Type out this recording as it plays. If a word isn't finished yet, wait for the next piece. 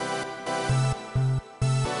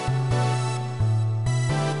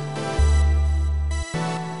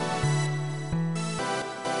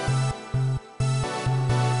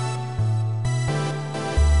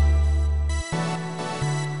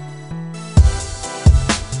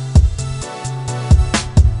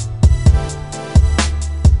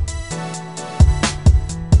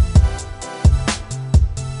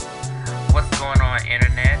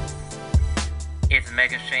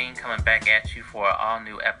all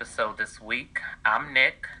new episode this week. I'm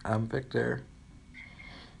Nick, I'm Victor.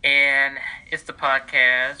 and it's the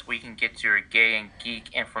podcast where you can get your gay and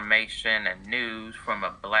geek information and news from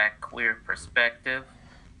a black queer perspective.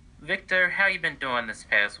 Victor, how you been doing this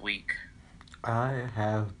past week? I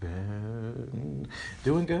have been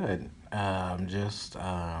doing good.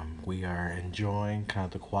 We are enjoying kind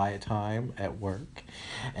of the quiet time at work,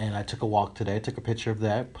 and I took a walk today. Took a picture of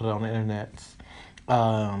that, put it on the internet.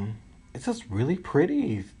 Um, it's just really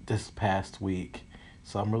pretty this past week,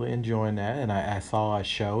 so I'm really enjoying that. And I saw a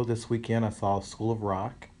show this weekend. I saw School of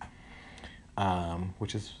Rock, um,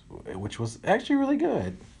 which is which was actually really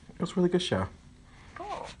good. It was a really good show.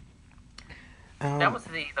 Cool. That Um, was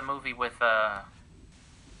the movie with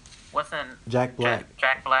wasn't Jack Black.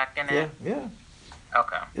 Jack Black in Yeah, it? yeah.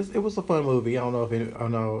 Okay, It was a fun movie. I don't know if any, I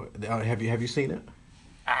don't know. Have you seen it?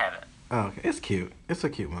 I haven't. Oh, okay. It's cute. It's a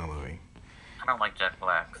cute movie. I don't like Jack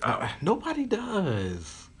Black, so Nobody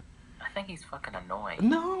does. I think he's fucking annoying.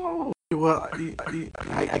 No. Well,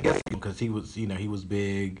 I guess because he was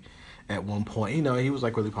big at one point. He was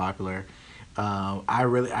like really popular.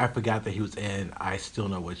 I forgot that he was in I Still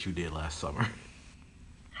Know What You Did Last Summer.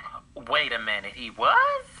 Wait a minute, he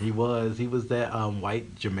was? He was that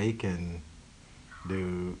white Jamaican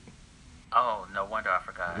dude Oh, no wonder I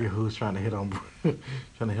forgot. who's trying to hit on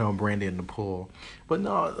trying to hit on Brandy in the pool. But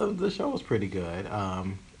no, the show was pretty good.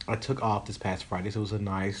 I took off this past Friday, so it was a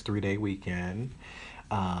nice 3-day weekend.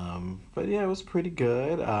 But yeah, it was pretty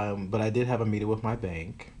good. But I did have a meeting with my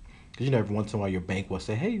bank. Because, every once in a while your bank will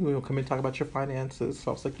say, hey, you want to come and talk about your finances?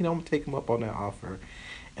 So I was like, I'm going to take them up on that offer.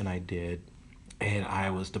 And I did. And I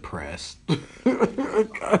was depressed.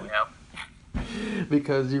 Yep.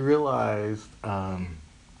 Because you realize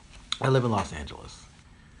I live in Los Angeles.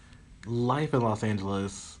 Life in Los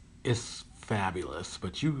Angeles is fabulous,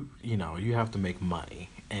 but you have to make money.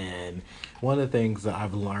 And one of the things that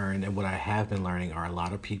I've learned and what I have been learning are a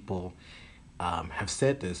lot of people have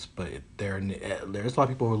said this, but there's a lot of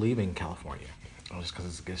people who are leaving California just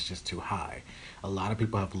because it's just too high. A lot of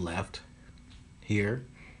people have left here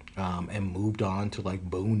and moved on to like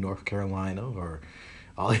Boone, North Carolina, or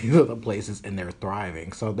all these other places, and they're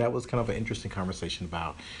thriving. So that was kind of an interesting conversation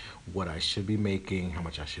about what I should be making, how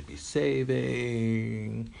much I should be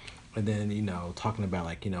saving, and then talking about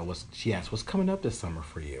like what's she asked what's coming up this summer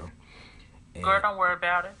for you, Girl, and don't worry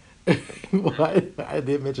about it. well, I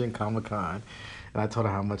did mention Comic Con, and I told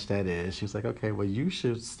her how much that is. She was like, okay, well you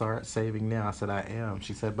should start saving now. I said I am.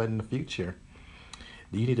 She said, but in the future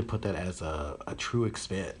you need to put that as a true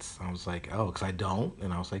expense. I was like, oh, because I don't.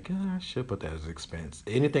 And I was like, yeah, I should put that as an expense.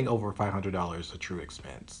 Anything over $500 is a true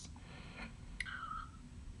expense.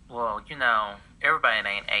 Well, everybody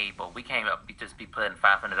ain't able. We can't just be putting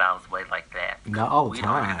 $500 away like that. Not all the We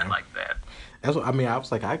don't even time. like that. That's what I mean. I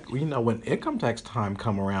was like, when income tax time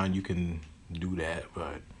come around, you can do that.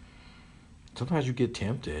 But sometimes you get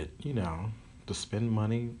tempted, to spend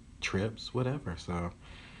money, trips, whatever.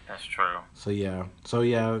 That's true. So yeah,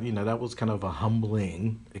 that was kind of a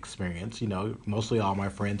humbling experience. Mostly all my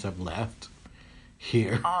friends have left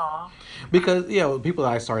here. Aw. Because people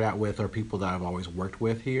that I started out with or people that I've always worked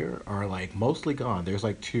with here are like mostly gone. There's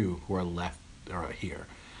like two who are left or here.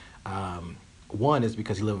 One is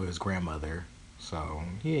because he lived with his grandmother, so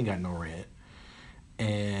he ain't got no rent.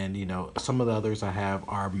 And some of the others I have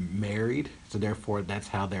are married, so therefore that's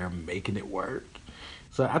how they're making it work.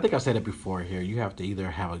 So I think I've said it before here. You have to either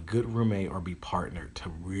have a good roommate or be partnered to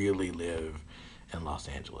really live in Los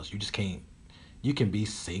Angeles. You just can't. You can be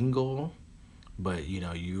single, but you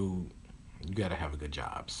got to have a good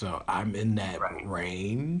job. So I'm in that Right.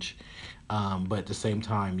 range, but at the same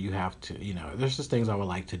time, you have to. There's just things I would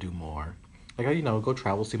like to do more, like go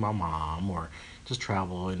travel, see my mom, or just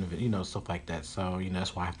travel and stuff like that. So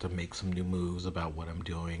that's why I have to make some new moves about what I'm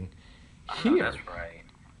doing I know here. that's right.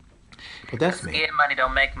 But Because that's me. scared money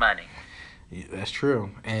don't make money. Yeah, that's true,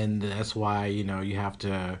 and that's why you have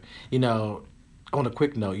to. You know, on a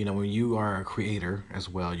quick note, when you are a creator as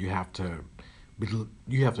well, you have to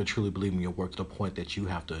truly believe in your work to the point that you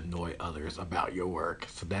have to annoy others about your work.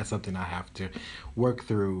 So that's something I have to work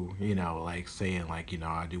through. Like saying like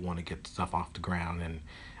I do want to get stuff off the ground, and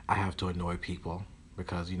I have to annoy people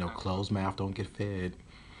because Hmm. closed mouth don't get fed.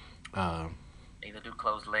 Uh, Neither do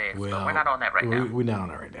closed legs, but we're well, not on that right now. we're not on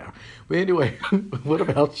it right now. But anyway, what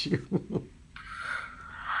about you?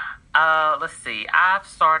 Let's see. I've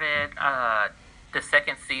started the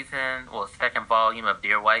second season, or second volume of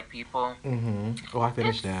Dear White People. Oh, I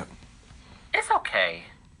finished It's that. it's okay.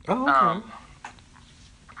 Oh, okay. Um,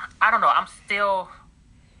 I don't know. I'm still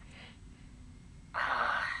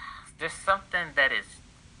there's something that is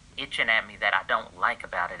itching at me that I don't like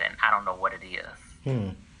about it, and I don't know what it is. Hmm.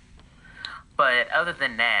 But other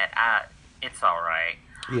than that, it's all right.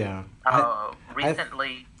 Yeah. I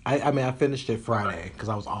Recently, I mean I finished it Friday because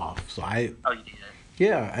I was off. So I oh, you did.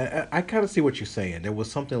 yeah I kind of see what you're saying. There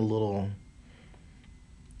was something a little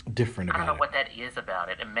different I don't about know it. what that is about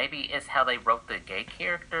it, and maybe it's how they wrote the gay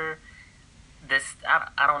character.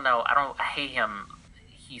 I don't know. I hate him.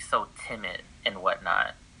 He's so timid and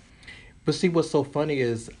whatnot. But see, what's so funny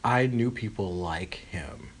is I knew people like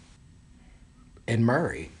him and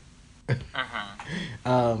Murray.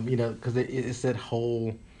 Hmm. Because it's that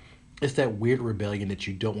whole, it's that weird rebellion that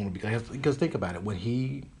you don't want to be. Because think about it, when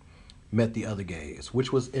he met the other gays,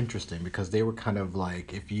 which was interesting because they were kind of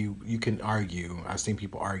like, if you can argue, I've seen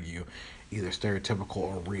people argue, either stereotypical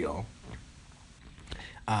or real.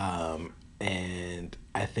 And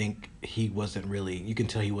I think he wasn't really. You can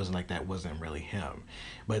tell he wasn't like that. Wasn't really him.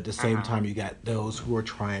 But at the same Hmm. time, you got those who are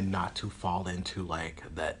trying not to fall into like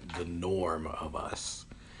that the norm of us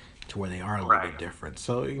to where they are a little Right. bit different.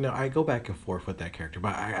 So I go back and forth with that character,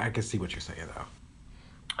 but I can see what you're saying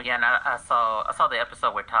though. Yeah, and I saw the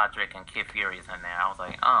episode where Todrick and Kid Fury is in there. I was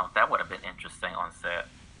like, oh, that would have been interesting on set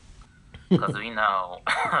because we know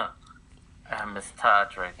Miss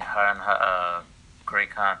Todrick, her great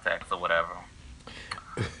contacts or whatever.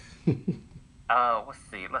 Let's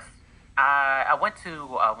see. I went to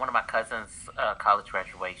one of my cousin's college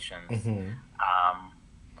graduations. Hmm. Um,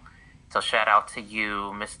 so shout out to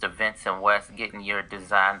you, Mr. Vincent West, getting your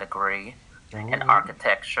design degree in Oh,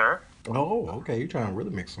 architecture. oh, okay. You're trying to really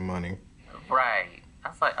make some money. Right. I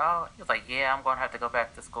was like, oh, he was like, yeah, I'm gonna have to go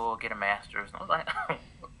back to school, get a master's. And I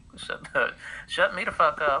was like, shut me the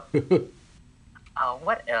fuck up.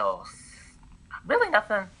 What else? Really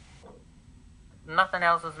nothing. Nothing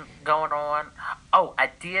else is going on. Oh, I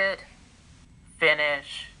did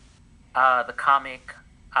finish the comic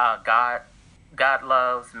God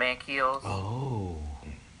Loves, Man Kills, Oh,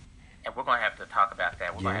 and we're gonna have to talk about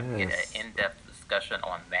that. We're gonna have to get yes, an in-depth discussion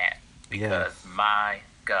on that because yes. my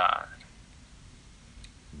God,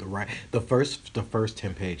 The first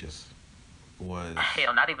 10 pages was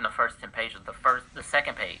hell, not even the first 10 pages. The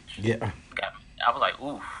second page yeah, got. I was like,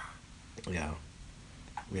 oof, yeah,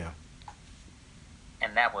 yeah,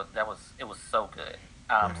 and it was so good.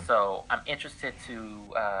 yeah. So I'm interested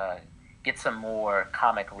to get some more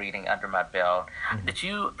comic reading under my belt. Mhm. Did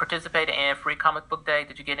you participate in Free Comic Book Day?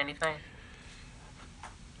 Did you get anything?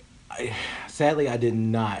 I, sadly, I did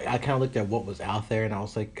not. I kind of looked at what was out there, and I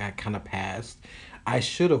was like, I kind of passed. I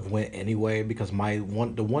should have went anyway because the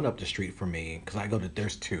one up the street from me, because I go to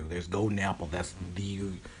there's two. There's Golden Apple, that's the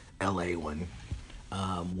L.A. one.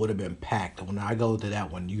 Would have been packed. When I go to that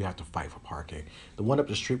one, you have to fight for parking. The one up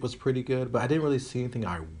the street was pretty good, but I didn't really see anything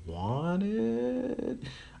I wanted.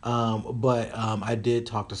 But I did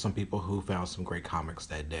talk to some people who found some great comics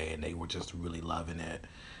that day, and they were just really loving it.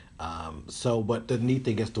 But the neat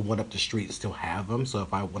thing is the one up the street still have them. So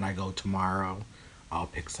if I when I go tomorrow, I'll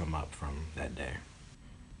pick some up from that day.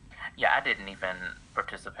 Yeah, I didn't even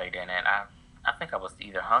participate in it. I think I was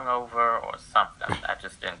either hungover or something. I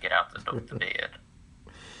just didn't get out the bed.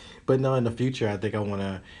 But no, in the future, I think I want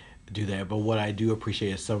to do that. But what I do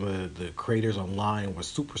appreciate is some of the creators online were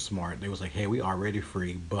super smart. They was like, hey, we already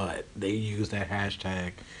free, but they use that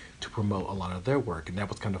hashtag to promote a lot of their work, and that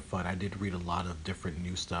was kind of fun. I did read a lot of different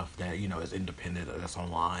new stuff that is independent that's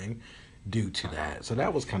online due to Hmm. that. So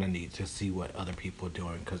that was kind of neat to see what other people are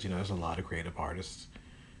doing because there's a lot of creative artists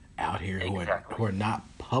out here who Exactly. are not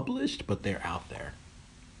published, but they're out there.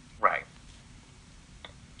 Right.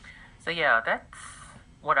 So yeah, that's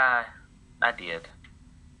what I did.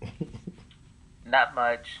 Not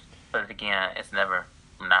much, but again, it's never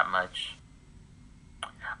not much.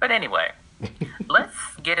 But anyway, let's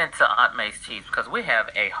get into Aunt May's cheese because we have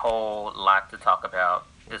a whole lot to talk about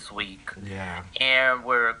this week. Yeah. And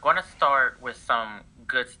we're going to start with some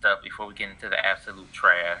good stuff before we get into the absolute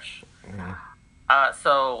trash. Mm-hmm.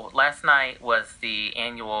 So last night was the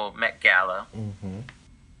annual Met Gala, Mm-hmm.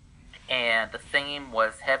 and the theme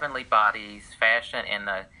was Heavenly Bodies, Fashion in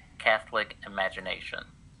the Catholic Imagination.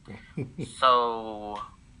 So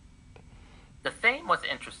the theme was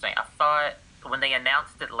interesting. I thought when they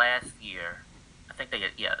announced it last year, I think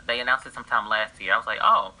they announced it sometime last year. I was like,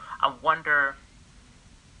 oh, I wonder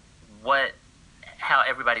what how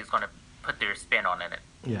everybody's going to put their spin on it,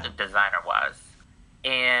 Yeah. designer wise.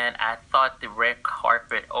 And I thought the red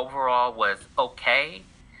carpet overall was okay.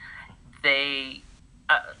 They,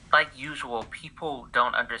 like usual, people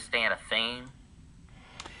don't understand a theme.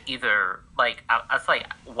 Either like I was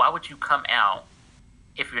like, why would you come out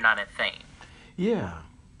if you're not in theme? Yeah.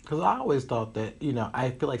 Because I always thought that, I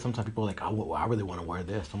feel like sometimes people are like, oh, well, I really want to wear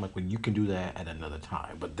this. I'm like, well, you can do that at another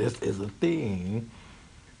time. But this is a thing,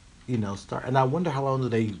 start. And I wonder how long do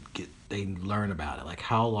they learn about it? Like,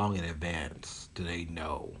 how long in advance do they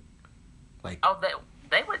know? Like, Oh,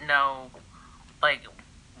 they would know like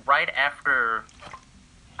right after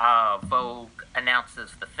Vogue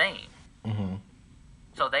announces the theme. hmm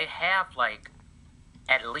So they have like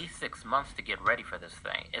at least 6 months to get ready for this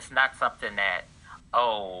thing. It's not something that,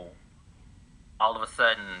 oh, all of a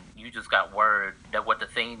sudden you just got word that what the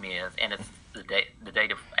theme is and it's the day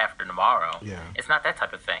after tomorrow. yeah, It's not that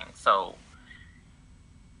type of thing. So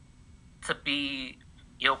to be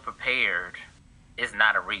ill prepared is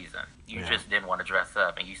not a reason. You yeah. just didn't want to dress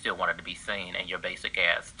up and you still wanted to be seen in your basic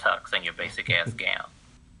ass tux and your basic ass gown.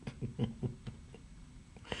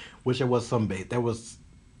 Which there was there was,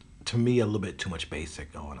 to me, a little bit too much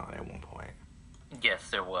basic going on at one point. Yes,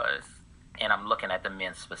 there was. And I'm looking at the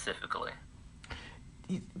men specifically.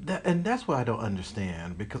 And that's what I don't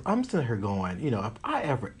understand because I'm sitting here going,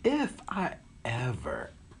 if I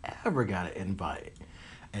ever got an invite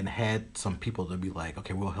and had some people to be like,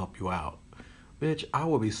 okay, we'll help you out, bitch, I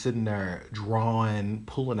would be sitting there drawing,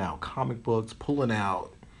 pulling out comic books, pulling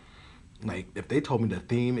out, like, if they told me the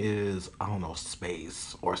theme is, I don't know,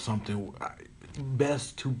 space or something,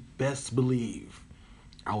 best believe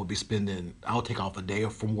I would take off a day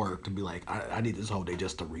from work to be like, I need this whole day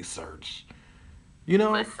just to research. You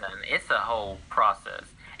know? Listen, it's a whole process.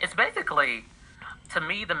 It's basically, to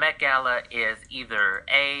me, the Met Gala is either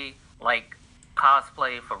A, like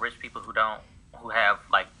cosplay for rich people who have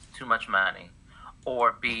like too much money,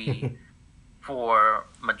 or B, for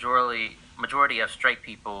majority of straight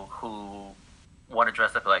people who want to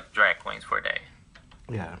dress up like drag queens for a day.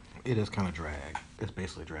 Yeah, it is kind of drag. It's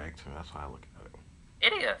basically drag too. That's how I look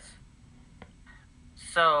at It is.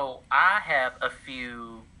 So I have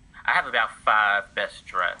about five best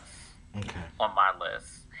dress it. Okay. on my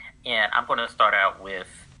list, and I'm going to start out with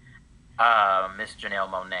Miss Janelle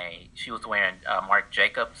Monet. She was wearing Marc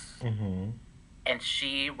Jacobs, Mm-hmm. and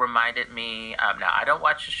she reminded me. Now I don't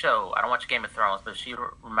watch the show. I don't watch Game of Thrones, but she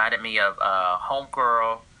reminded me of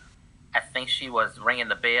Homegirl. I think she was ringing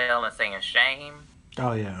the bell and saying shame.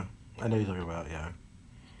 Oh yeah, I know you're talking about, yeah.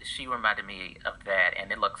 She reminded me of that,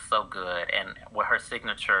 and it looked so good. And with her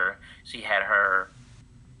signature, she had her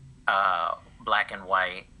black and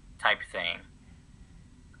white type thing,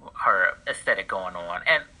 her aesthetic going on.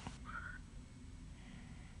 And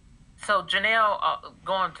so Janelle,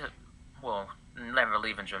 going to, well, never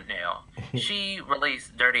leaving Janelle, she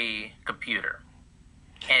released Dirty Computer,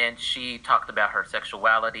 and she talked about her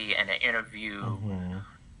sexuality in an interview, Mm-hmm.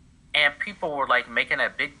 and people were like making a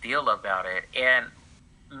big deal about it. And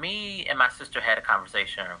me and my sister had a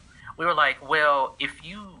conversation. We were like, well, if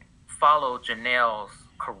you follow Janelle's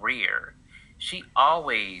career, she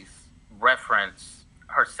always referenced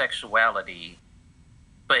her sexuality,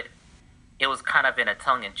 but it was kind of in a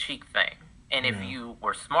tongue in cheek thing. And if Yeah. you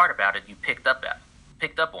were smart about it, you picked up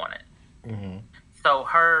on it. Mm-hmm. So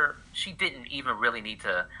she didn't even really need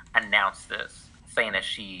to announce this, saying that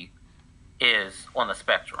she is on the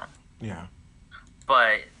spectrum. Yeah.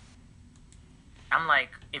 But I'm like,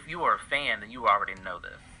 if you are a fan, then you already know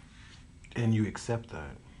this. And you accept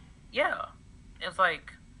that. Yeah, it's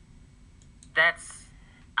like that's.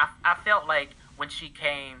 I felt like when she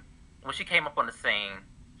came up on the scene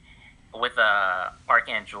with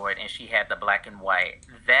Arcandroid and she had the black and white.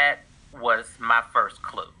 That was my first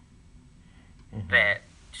clue Mm-hmm. that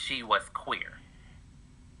she was queer.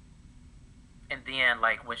 And then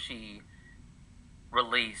like when she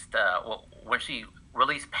released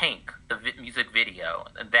Pink, the music video,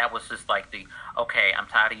 and that was just like the okay, I'm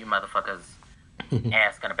tired of you motherfuckers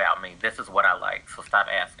asking about me. This is what I like, so stop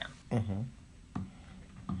asking. Mm-hmm.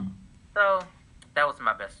 So that was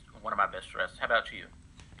one of my best dresses. How about you?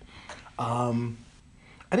 Um,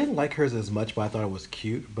 I didn't like hers as much, but I thought it was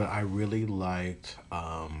cute. But I really liked.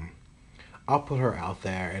 I'll put her out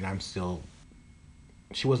there, and I'm still.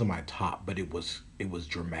 She wasn't my top, but it was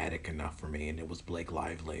dramatic enough for me, and it was Blake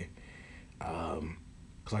Lively.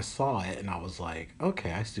 Because I saw it, and I was like,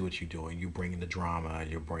 okay, I see what you're doing. You're bringing the drama.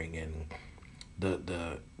 You're bringing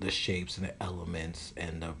the shapes and the elements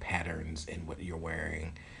and the patterns in what you're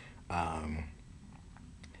wearing. Um,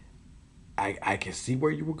 I can see where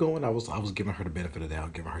you were going. I was giving her the benefit of the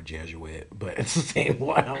doubt, giving her Jesuit, but it's the same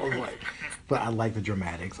one. I was like, but I like the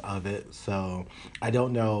dramatics of it. So I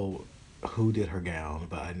don't know who did her gown,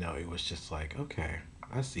 but I know it was just like, okay,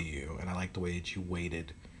 I see you, and I like the way that you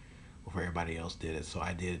waited before everybody else did it. So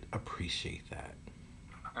I did appreciate that.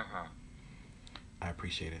 Uh-huh. I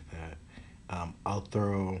appreciated that. I'll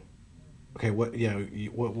throw Okay, what? Yeah,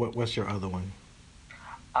 what's your other one?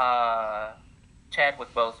 Uh,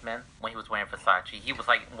 Chadwick Boseman, when he was wearing Versace, he was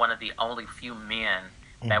like one of the only few men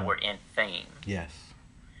that Hmm. were in fame. Yes.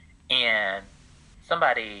 And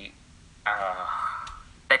somebody, uh,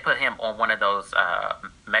 they put him on one of those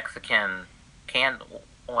Mexican candle.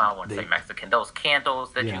 Well, I wouldn't say They. Mexican. Those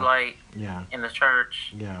candles that you Yeah. light Yeah. in the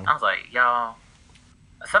church. Yeah. I was like, y'all,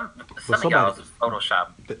 some But some of somebody. y'all's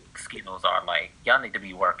Photoshop th- skills are like y'all need to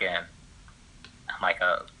be working like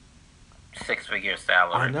a 6-figure I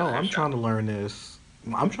salary know. I'm position. trying to learn this.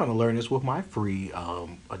 I'm trying to learn this with my free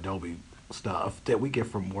Adobe stuff that we get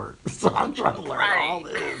from work. So I'm trying to learn all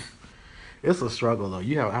Right. this. It's a struggle though.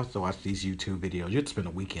 You have to watch these YouTube videos. You'd spend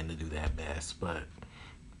a weekend to do that best, but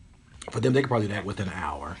for them, they could probably do that within an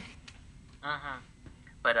hour. hmm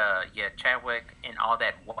But yeah, Chadwick and all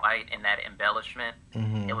that white and that embellishment, it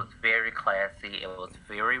Hmm. was very classy. It was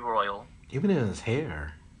very royal. Even in his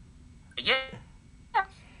hair, Yeah,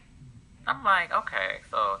 I'm like, okay,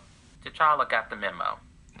 so T'Challa got the memo.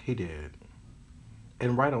 he did,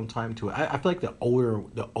 and right on time too. I feel like the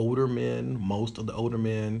older men, most of the older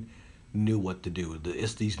men, knew what to do.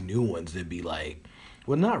 It's these new ones that be like,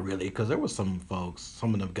 well, not really, because there was some folks,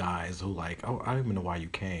 some of them guys who like, oh, I don't even know why you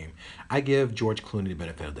came. I give George Clooney the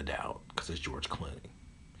benefit of the doubt because it's George Clooney,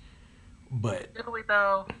 but Did we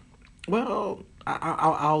though? well,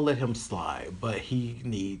 I'll let him slide, but he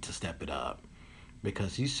need to step it up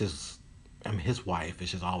because he's just. I mean, his wife is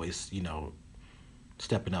just always,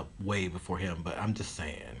 stepping up way before him. But I'm just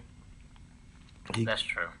saying, he. That's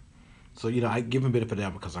true. So I give him a bit of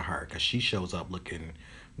that because of her, because she shows up looking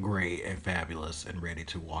great and fabulous and ready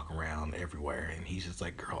to walk around everywhere, and he's just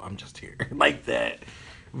like, "Girl, I'm just here," like that.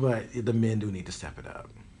 But the men do need to step it up.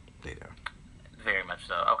 They do. Very much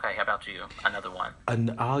so. Okay, how about you? Another one.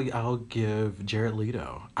 And I'll give Jared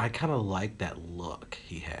Leto. I kind of like that look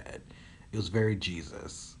he had. It was very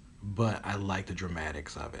Jesus, but I like the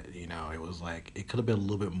dramatics of it. It was like it could have been a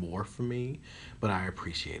little bit more for me, but I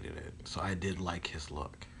appreciated it. So I did like his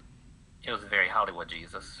look. It was very Hollywood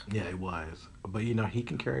Jesus. Yeah, it was. But he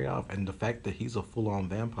can carry off, and the fact that he's a full-on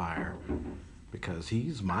vampire because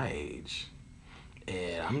he's my age,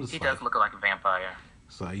 and I'm He just does like, look like a vampire.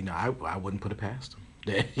 so I wouldn't put it past him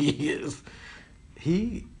that he is.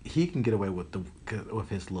 He can get away with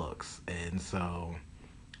his looks, and so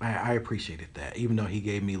I appreciated that. Even though he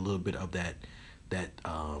gave me a little bit of that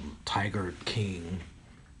Tiger King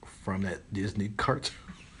from that Disney cartoon.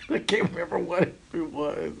 I can't remember what it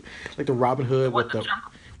was. Like the Robin It Hood with wasn't a the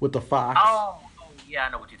jungle. with the fox. Oh, yeah, I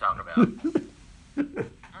know what you're talking about. Mm-mm.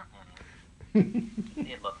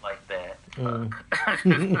 It looked like that. Uh,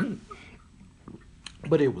 Fuck.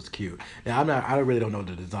 but it was cute. Now I really don't know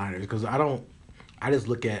the designers because I don't. I just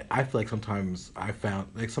look at. I feel like sometimes I found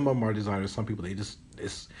like some of them are designers. Some people they just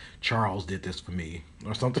it's Charles did this for me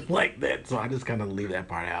or something like that. So I just kind of leave that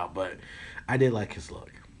part out. But I did like his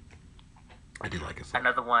look. I did like his look.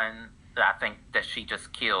 Another one that I think that she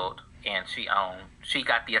just killed and she owned. She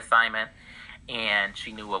got the assignment and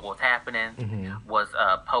she knew what was happening. Hmm. Was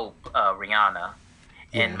Pope Rihanna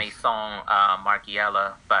and Yes, Maison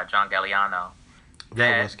Margiela by John Galliano. that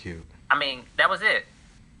That was cute. I mean, that was it.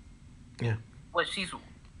 Yeah, Well,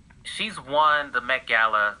 she's won the Met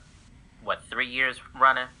Gala, what, 3 years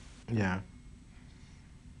running? yeah,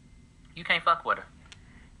 You can't fuck with her.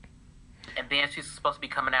 And then she's supposed to be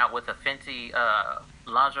coming out with a Fenty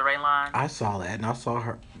lingerie line. I saw that, and I saw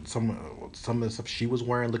her some of the stuff she was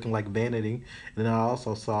wearing looking like vanity, and then I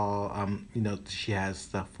also saw she has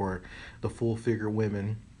stuff for the full figure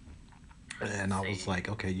women, and I was See, like,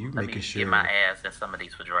 okay, you let making me get my sure ass in some of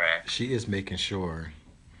these for drag. she is making sure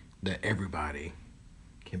that everybody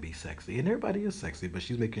can be sexy, and everybody is sexy, but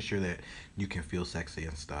she's making sure that you can feel sexy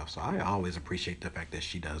and stuff. So I always appreciate the fact that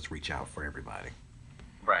she does reach out for everybody.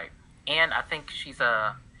 Right. And I think she's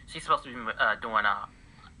supposed to be doing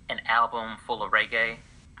an album full of reggae.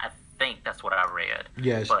 I think that's what I read.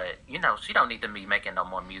 Yeah, But she don't need to be making no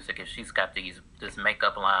more music if she's got this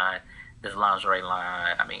makeup line, this lingerie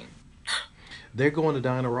line. I mean, they're going the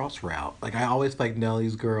Diana Ross route. Like I always like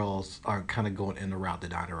Nelly's girls are kind of going in the route that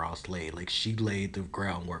Diana Ross laid. Like she laid the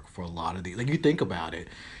groundwork for a lot of these. Like you think about it,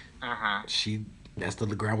 uh-huh. she that's the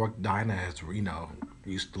groundwork Diana has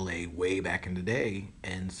used to lay way back in the day.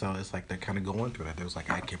 And so it's like they're kind of going through that. There's like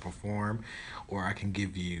I can perform, or I can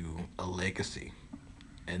give you a legacy.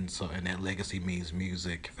 And that legacy means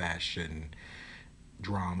music, fashion,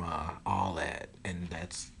 drama, all that. And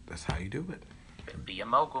that's how you do it. Be a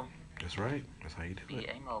mogul. That's right. That's how you do Be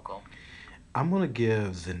it. a mogul. I'm gonna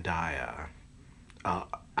give Zendaya. Uh,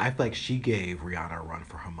 I feel like she gave Rihanna a run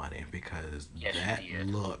for her money because Yes, that she did.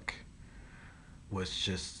 look was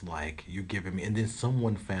just like you giving me. And then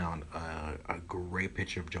someone found a great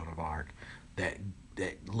picture of Joan of Arc that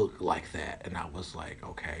looked like that, and I was like,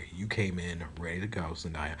 okay, you came in ready to go,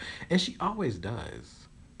 Zendaya, and she always does.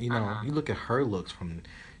 You know, Uh-huh. you look at her looks from,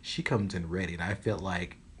 she comes in ready, and I feel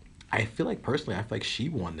like personally, I feel like she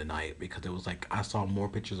won the night because it was like I saw more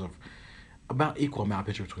pictures of about equal amount of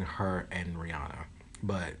pictures between her and Rihanna,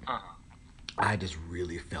 but Uh-huh. I just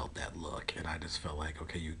really felt that look, and I just felt like,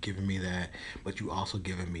 okay, you giving me that, but you also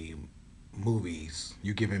giving me movies.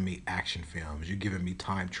 You giving me action films. You giving me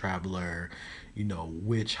time traveler,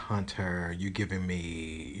 witch hunter. You giving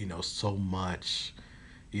me, so much,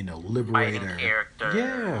 Fighting liberator. character.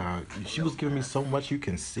 Yeah, she was giving me so much you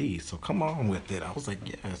can see. So come on with it. I was like,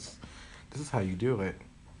 yes, this is how you do it.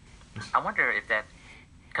 I wonder if that,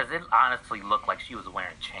 because it honestly looked like she was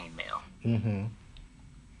wearing chainmail, Mm-hmm.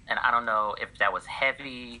 and I don't know if that was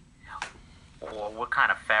heavy or what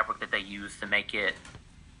kind of fabric that they used to make it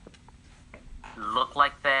look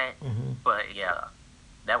like that. Mm-hmm. But yeah,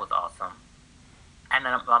 that was awesome. And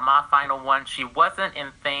then my final one, she wasn't in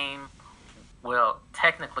theme. Well,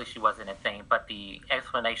 technically she wasn't in theme, but the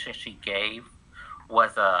explanation she gave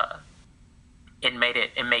was it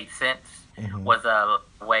made sense. Mm-hmm. Was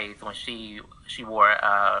ways when she wore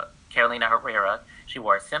Carolina Herrera, she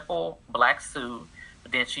wore a simple black suit,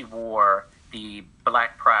 but then she wore the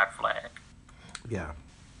black pride flag, Yeah.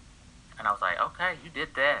 and I was like, okay, you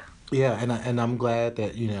did that. Yeah, and I'm glad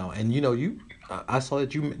that you I saw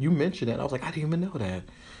that you mentioned it. And I was like, I didn't even know that,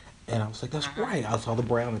 and I was like, that's Hmm. right. I saw the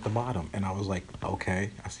brown at the bottom, and I was like, okay,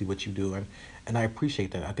 I see what you're doing, and I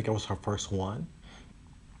appreciate that. I think it was her first one,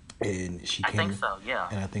 and she I think came, so. Yeah.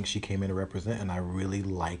 and I think she came in to represent, and I really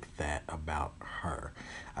like that about her.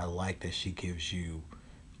 I like that she gives you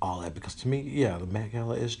all that because to me, yeah, the Met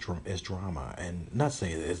Gala is drama, and not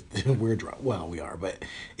saying it's we're drama. Well, we are, but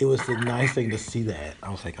it was a nice thing to see that. I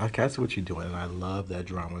was like, okay, I see what you're doing, and I love that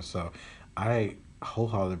drama. So, I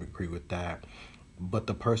wholeheartedly agree with that. But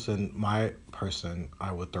my person,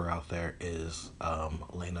 I would throw out there is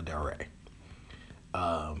Lena Del Rey,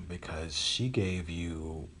 because she gave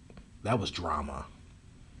you that was drama.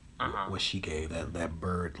 Hmm. What she gave that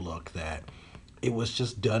bird look that it was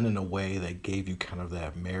just done in a way that gave you kind of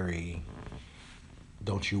that Mary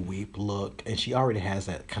don't you weep look, and she already has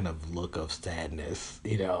that kind of look of sadness.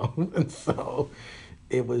 And so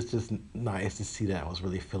it was just nice to see that. I was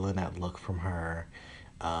really feeling that look from her.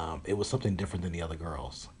 It was something different than the other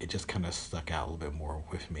girls. It just kind of stuck out a little bit more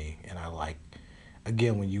with me, and I like,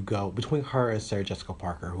 again, when you go between her and Sarah Jessica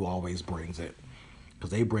Parker, who always brings it, because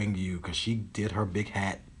they bring you, because she did her big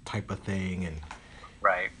hat type of thing and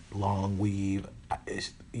Right. long weave.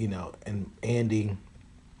 And Andy,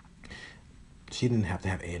 she didn't have to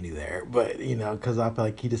have Andy there, but because I feel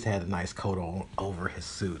like he just had a nice coat on over his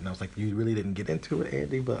suit, and I was like, you really didn't get into it,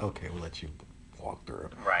 Andy, but okay, we'll let you walk through.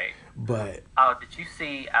 Right. But Oh, did you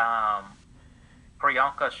see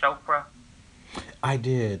Priyanka Chopra? I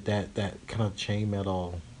did that kind of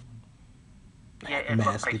chainmail Yeah, it looked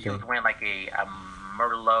masky like she was thing. wearing like a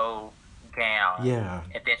Merlot gown, Yeah.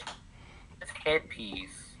 and then this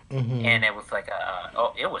headpiece, Hmm. and it was like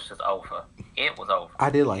oh, it was just over. It was over. I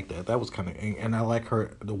did like that. That was kind of, and I like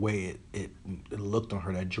her the way it looked on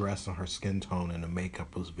her. That dress on her skin tone and the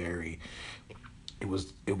makeup was very. It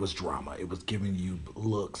was drama. It was giving you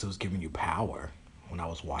looks. It was giving you power when I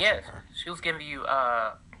was watching Yes, her. she was giving you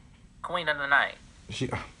Queen of the Night. She,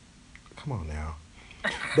 come on now.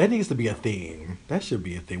 That needs to be a theme. That should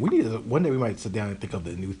be a thing. We need one day we might sit down and think of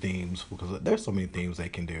the new themes because there's so many themes they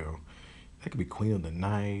can do. They could be Queen of the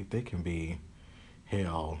Night. They can be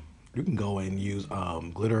hell. You can go and use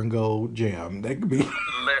glitter and gold gem. That could be.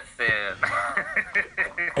 Listen.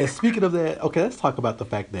 And speaking of that, okay, let's talk about the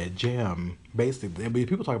fact that Gem, basically, I mean,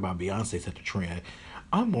 people talk about Beyonce set the trend.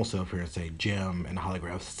 I'm gonna sit up here and say Gem and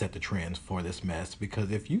Holograph set the trends for this mess because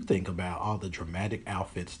if you think about all the dramatic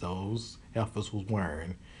outfits those outfits was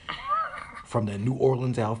wearing, from the New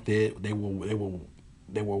Orleans outfit they were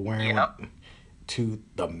wearing Yep. to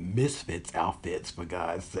the Misfits outfits, for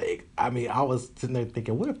God's sake. I mean, I was sitting there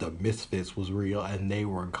thinking, what if the Misfits was real and they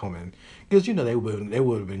were coming? Because they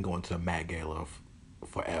would have been going to the Met Gala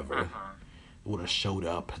forever. Hmm. Would have showed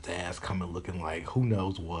up, his ass coming looking like who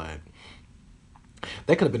knows what.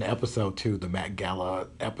 That could have been an episode too, the Met Gala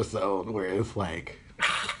episode where it's like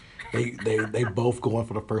they both going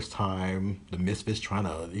for the first time. The Misfits trying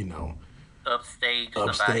to Upstage somebody in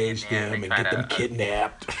upstage there. They them and try get them to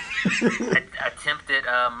kidnapped. attempted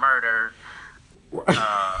murder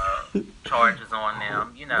uh, charges on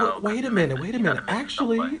them. You know, because Wait a minute, wait a you know minute. the Memphis don't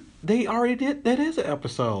play. Actually, they already did. That is an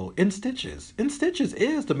episode in Stitches. In Stitches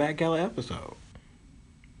is the Met Gala episode.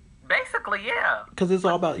 Basically, yeah. Because it's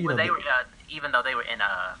all about, Well, they were even though they were in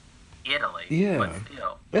Italy, but yeah.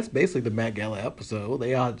 still. That's basically the Met Gala episode.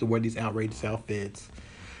 They all have to wear these outrageous outfits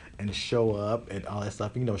and show up and all that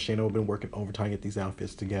stuff. You know, Shayna had been working overtime to get these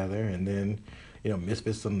outfits together, and then, you know,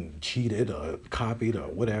 Misfits some cheated or copied or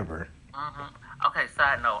whatever. Okay.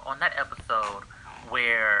 Side note on that episode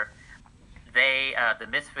where the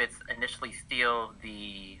Misfits initially steal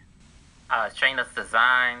the Shayna's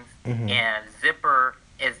designs, Hmm. and Zipper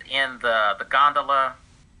is in the gondola,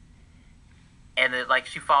 and like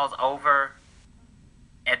she falls over,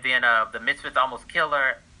 and then the Misfits almost kill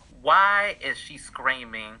her. Why is she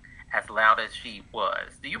screaming as loud as she was?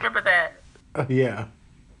 Do you remember that? Yeah.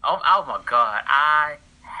 Oh my God! I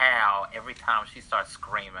howl every time she starts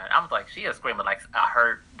screaming. I'm like, she is screaming like a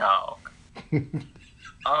hurt dog.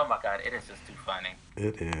 Oh my God! It is just too funny.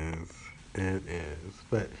 It is. It is.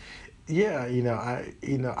 But yeah,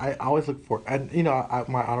 I always look for, and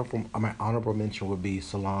my honorable mention would be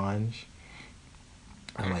Solange.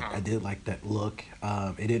 I Hmm. did like that look.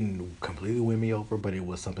 It didn't completely win me over, but it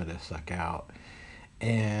was something that stuck out.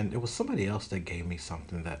 And it was somebody else that gave me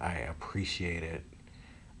something that I appreciated.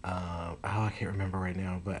 I can't remember right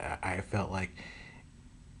now, but I felt like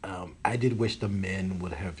I did wish the men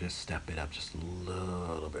would have just stepped it up just a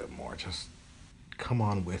little bit more. Just come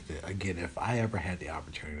on with it. Again, if I ever had the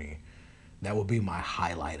opportunity, that would be my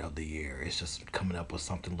highlight of the year. It's just coming up with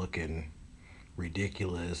something looking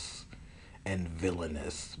ridiculous and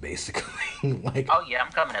villainous, basically. Like, Oh yeah,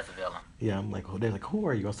 I'm coming as a villain. yeah, I'm like, oh, they're like, who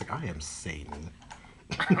are you? I was like, I am Satan.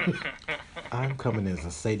 I'm coming as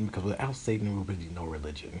a Satan because without Satan, there would be no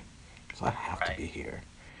religion. So I have to Right. be here.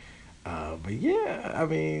 But yeah, I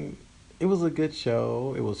mean, it was a good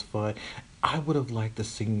show. It was fun. I would have liked to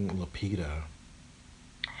sing Lapita.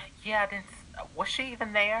 Yeah, I didn't. Was she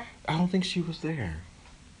even there? I don't think she was there.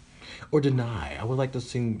 Or Deny. I would like to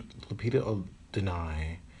sing Lapita or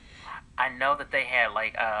Deny. I know that they had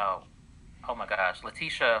like oh my gosh,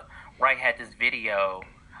 Letitia Wright had this video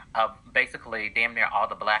of basically damn near all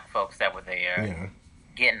the black folks that were there Yeah,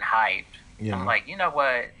 getting hyped. I'm yeah, like, you know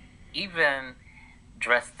what? Even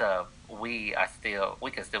dressed up, we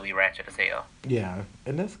can still be ratchet as hell, yeah.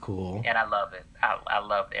 And that's cool. and I love it. I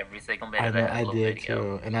loved every single minute I of know that I little did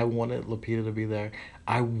video. too. And I wanted Lapita to be there.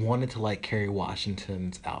 I wanted to like Kerry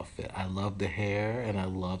Washington's outfit. I loved the hair and I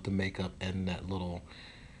loved the makeup and that little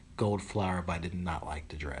gold flower, but I did not like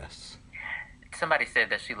the dress. Somebody said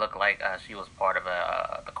that she looked like she was part of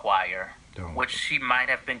the choir, Don't. which she might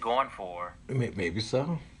have been going for. Maybe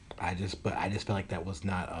so. But I just felt like that was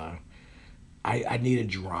not. I needed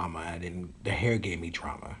drama. I didn't. The hair gave me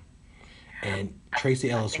drama, and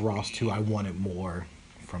Tracy I Ellis think Ross too. I wanted more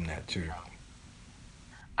from that too.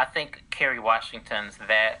 I think Kerry Washington's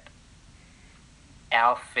that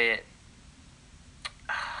outfit.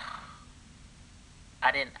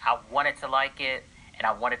 I wanted to like it, and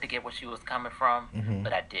I wanted to get where she was coming from, Hmm.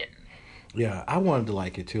 but I didn't. Yeah, I wanted to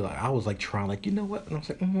like it too. Like I was like trying, like you know what? And I was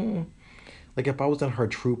like, like if I was in her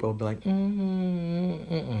troupe, I would be like,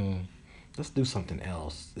 let's do something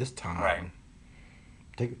else this Right.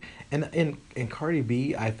 time. And Cardi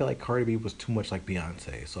B, I felt like Cardi B was too much like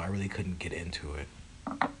Beyonce, so I really couldn't get into it.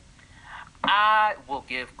 I will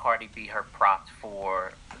give Cardi B her props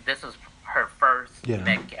for this is her first Yeah,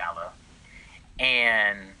 Met Gala,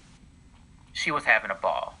 and she was having a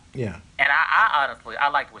ball. yeah, And I honestly I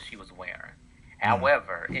liked what she was wearing. yeah.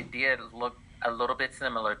 However, it did look a little bit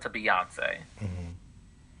similar to Beyonce Hmm.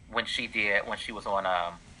 when she was on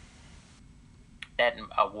that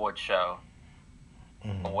award show or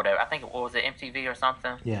Hmm. whatever. I think what was it MTV or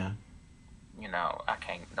something. Yeah. You know, I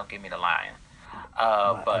can't. Don't give me the line. I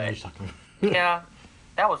know But you're talking. yeah,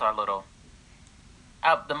 that was our little.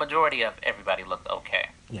 The majority of everybody looked okay.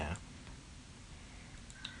 Yeah.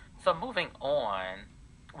 So moving on,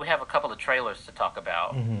 we have a couple of trailers to talk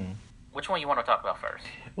about. Hmm. Which one you want to talk about first?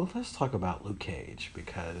 Well, let's talk about Luke Cage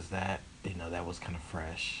because that was kind of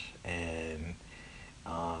fresh, and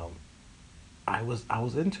um, I was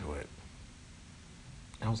into it.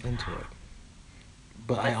 I was into it,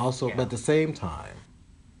 but Yeah. at the same time,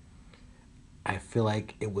 I feel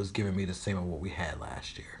like it was giving me the same of what we had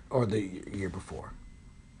last year or the year before.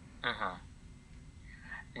 Hmm.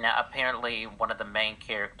 Now, apparently, one of the main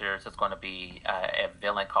characters is going to be a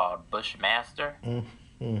villain called Bushmaster.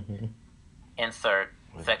 Mm-hmm. Insert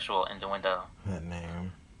sexual innuendo. That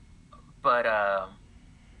name. But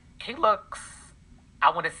he looks.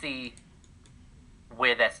 I want to see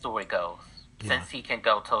where that story goes, Yeah. since he can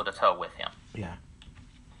go toe to toe with him. Yeah.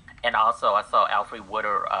 And also, I saw Alfred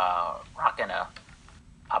Woodard rocking a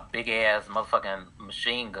big ass motherfucking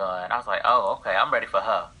machine gun. I was like, oh, okay, I'm ready for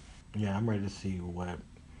her. Yeah. I'm ready to see what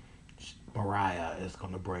Mariah is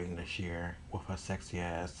gonna bring this year with her sexy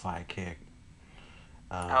ass sidekick.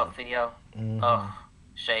 Oh, Um, Theo. Oh, hmm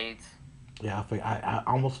Shades. Yeah, I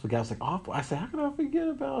almost forgot. I was like, oh, I said, how could I forget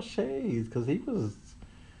about Shades? Because he was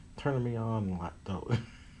turning me on like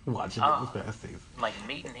watching it this Oh, past season. like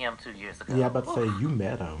meeting him 2 years Yeah, I'm ago. about to Whew. say you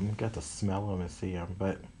met him, you got to smell him and see him,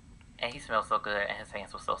 but And he smelled so good, and his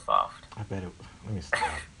hands were so soft. I bet it. Let me stop.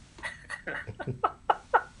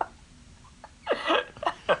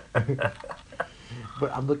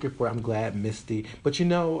 But I'm looking for. I'm glad Misty. But you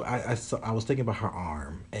know, I was thinking about her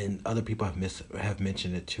arm, and other people have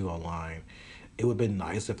mentioned it too online. It would have been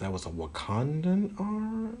nice if that was a Wakandan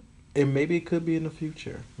arm, and maybe it could be in the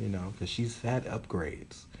future. You know, because she's had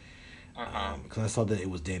upgrades. Hmm. Because I saw that it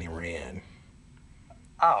was Danny Rand.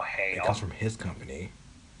 Oh, It comes hell. from his company,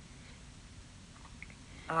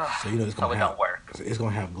 Ugh. so you know So it don't work. it's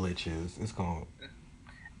gonna have glitches. It's gonna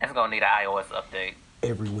It's gonna need an iOS update.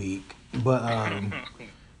 every week. But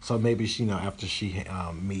so maybe she, you know, after she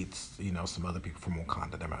meets, you know, some other people from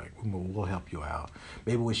Wakanda, they're like, we'll help you out.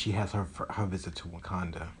 Maybe when she has her visit to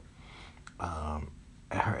Wakanda, um,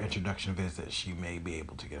 at her introduction visit, she may be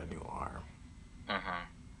able to get a new arm.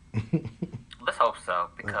 Hmm. Let's hope so,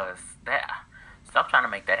 because that. Stop trying to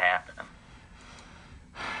make that happen.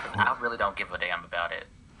 Because I really don't give a damn about it.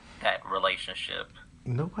 That relationship.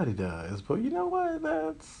 Nobody does, but you know what?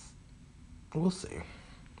 That's we'll see.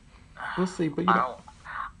 We'll see. But you I know, don't.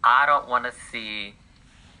 I don't want to see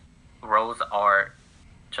Rose Art,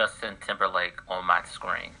 Justin Timberlake on my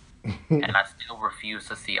screen, and I still refuse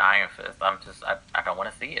to see Iron Fist. I don't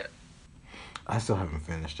want to see it. I still haven't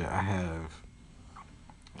finished it. I have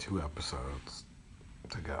 2 episodes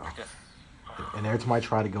to go. Just And every time I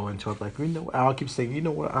try to go into it, like, you know, I'll keep saying, you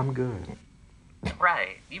know what, I'm good.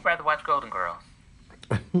 right. You'd rather watch Golden Girls.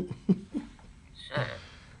 Shit.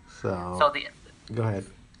 So, So the go ahead.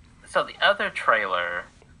 so the other trailer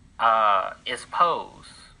is Pose.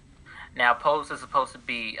 Now Pose is supposed to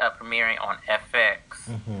be premiering on FX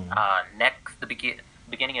Hmm. next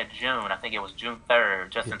beginning of June. I think it was June 3rd,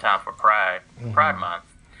 just in time for Pride Hmm. Month.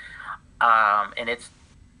 And it's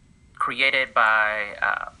created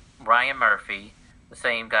by Ryan Murphy, the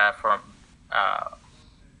same guy from uh,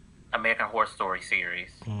 American Horror Story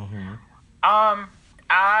series. Hmm. Um,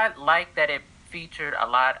 I like that it featured a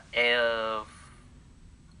lot of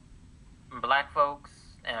black folks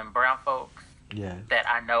and brown folks Yes. that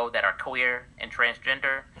I know that are queer and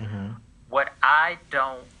transgender. Hmm. What I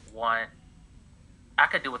don't want, I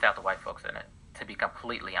could do without the white folks in it, to be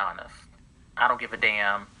completely honest. I don't give a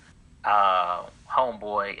damn.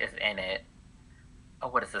 Homeboy is in it. Oh,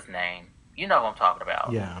 what is his name? You know who I'm talking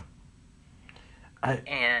about. Yeah. I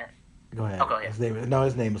And, Go oh, ahead. go ahead.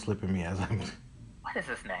 His name is slipping me as I'm. What is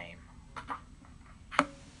his name?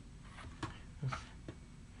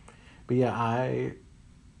 But yeah,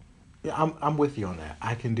 I'm with you on that.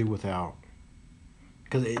 I can do without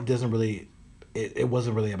because it doesn't really, it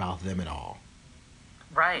wasn't really about them at all.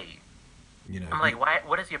 Right. You know, I'm like, why?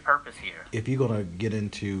 What is your purpose here? if you're gonna get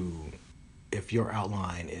into, if your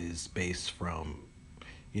outline is based from,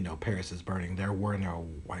 you know, Paris is Burning, there were no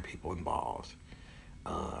white people involved.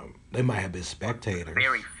 They might have been spectators.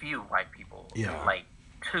 Very few white people. Yeah. Like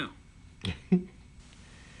two.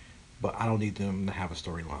 But I don't need them to have a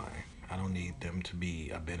storyline. I don't need them to be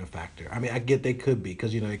a benefactor. I mean, I get they could be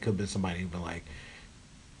because you know it could be somebody who been like,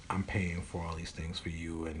 I'm paying for all these things for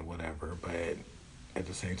you and whatever. But at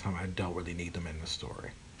the same time, I don't really need them in the story.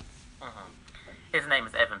 Hmm. His name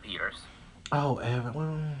is Evan Peters. Oh, Evan.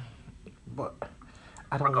 Well, but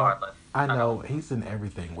I don't want. Regardless, I I know don't. he's in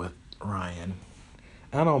everything with Ryan.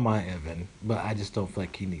 I don't mind Evan, but I just don't feel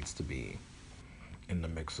like he needs to be in the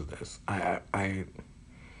mix of this.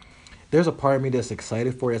 There's a part of me that's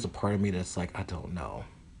excited for it. There's a part of me that's like, I don't know,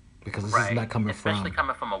 because this is Right. not coming Especially from.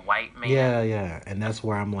 coming from a white man. Yeah, yeah, and that's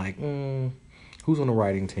where I'm like, who's on the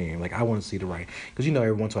writing team? Like, I want to see the writing because you know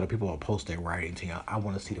every once in a while people will post their writing team. I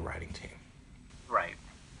want to see the writing team Right.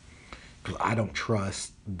 because I don't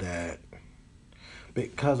trust that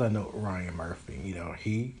because I know Ryan Murphy. You know,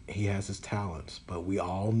 he has his talents, but we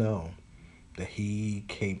all know that he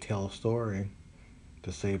can't tell a story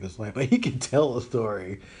to save his life. But he can tell a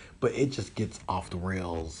story, but it just gets off the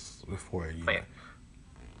rails before you know. Fair.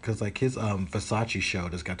 Because like his Versace show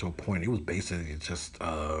just got to a point. It was basically just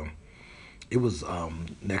it was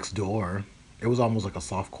next door. It was almost like a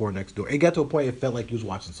softcore next door. It got to a point it felt like you was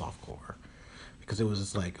watching softcore because it was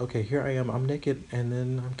just like, okay, here I am, I'm naked, and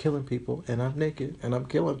then I'm killing people, and I'm naked, and I'm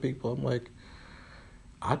killing people. I'm like,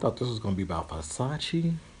 I thought this was gonna be about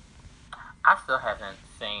Versace. I still haven't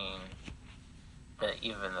seen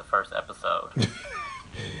even the first episode.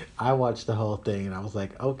 I watched the whole thing and I was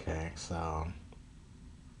like, okay. So I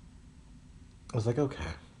was like, okay.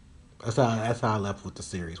 That's how I left with the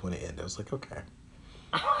series when it ended. I was like, okay,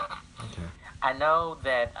 okay. I know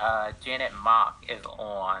that Janet Mock is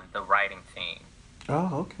on the writing team,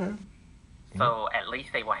 Oh, okay. Yep. so at least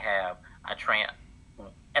they will have a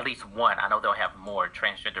at least one. I know they'll have more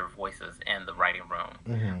transgender voices in the writing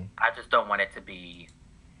room. Hmm. I just don't want it to be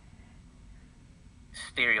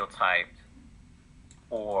stereotyped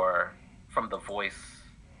or from the voice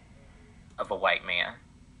of a white man,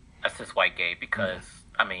 a cis white gay, Yeah. because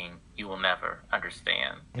I mean you will never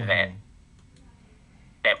understand Hmm.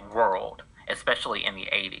 that world, especially in the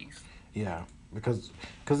 '80s. Yeah. Because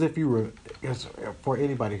if you were, because for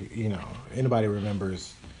anybody, anybody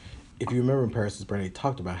remembers, if you remember in Paris is Burning, they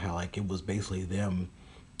talked about how like it was basically them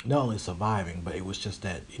not only surviving, but it was just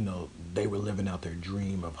that they were living out their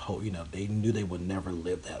dream of hope. They knew they would never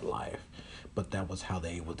live that life, but that was how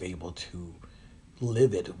they was able to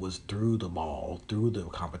live it, was through the ball, through the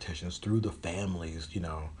competitions, through the families,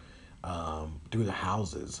 through the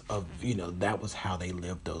houses of that was how they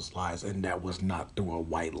lived those lives, and that was not through a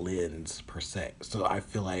white lens per se. So I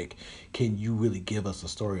feel like, can you really give us a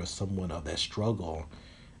story of someone of that struggle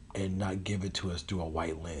and not give it to us through a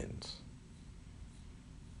white lens?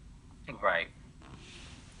 Right.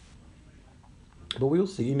 But we'll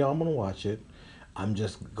see. I'm gonna watch it. I'm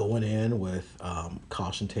just going in with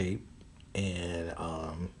caution tape and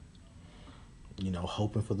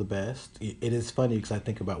hoping for the best. It is funny because I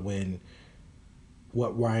think about when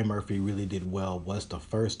what Ryan Murphy really did well was the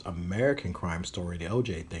first American crime story, the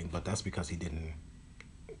OJ thing, but that's because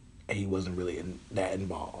he wasn't really that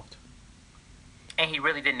involved. And he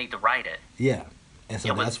really didn't need to write it. Yeah. And so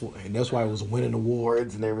It was that's why it was winning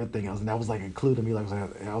awards and everything else, and that was like a clue to me. Like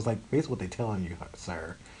I was like, basically, what they telling you,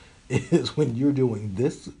 sir, is when you're doing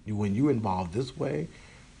this, when you involve this way,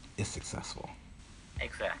 it's successful.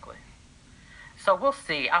 exactly. So we'll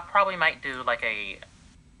see. I probably might do like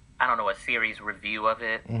I don't know, a series review of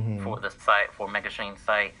it Hmm. for the site, for Megashine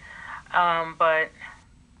site. But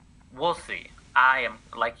we'll see. I am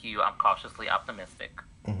like you. I'm cautiously optimistic.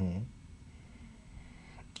 Hmm.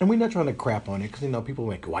 And we're not trying to crap on it because people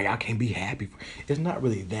like, why y'all can't be happy? It's not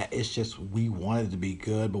really that. It's just we wanted to be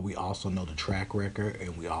good, but we also know the track record,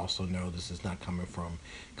 and we also know this is not coming from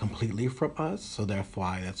completely from us. So that's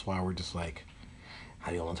why we're just like, how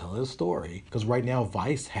do you want to tell this story? Because right now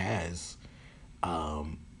Vice has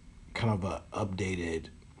kind of a updated.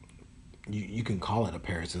 You can call it a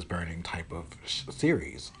Paris is Burning type of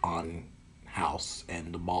series on House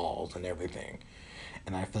and the balls and everything.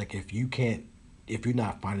 And I feel like if you're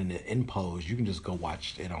not finding it in Pose, you can just go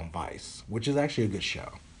watch it on Vice, which is actually a good show.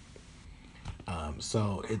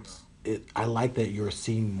 So I like that you're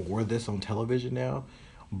seeing more of this on television now,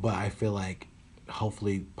 but I feel like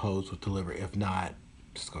hopefully Pose will deliver. If not,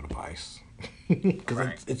 just go to Vice because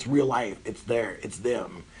Right. it's real life. It's there. It's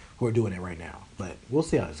them who are doing it right now. But we'll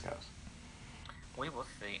see how this goes. We will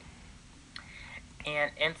see.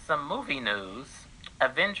 And in some movie news,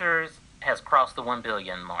 Avengers has crossed the 1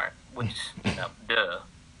 billion mark, which, duh.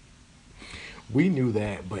 We knew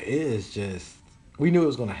that, but it is just we knew it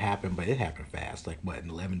was going to happen, but it happened fast. Like what, in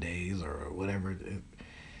 11 days or whatever.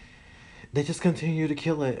 They just continue to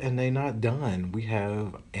kill it, and they're not done. We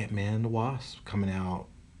have Ant-Man and the Wasp coming out.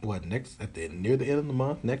 What next? Near the end of the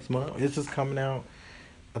month? Next month? It's just coming out.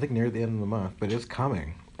 I think near the end of the month, but it's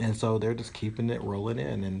coming, and so they're just keeping it rolling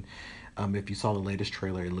in. And if you saw the latest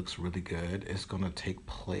trailer, it looks really good. It's gonna take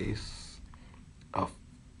place of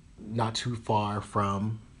not too far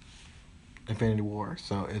from Infinity War,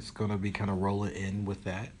 so it's gonna be kind of rolling in with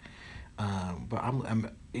that. But I'm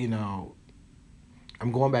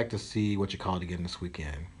going back to see what you call it again this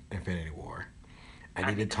weekend, Infinity War. I I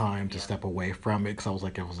need needed to see, time to yeah. step away from it because I was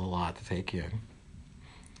like, it was a lot to take in.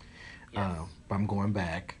 Yes. But I'm going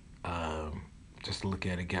back just to look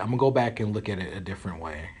at it again. I'm gonna go back and look at it a different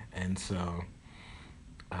way. And so,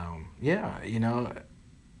 yeah,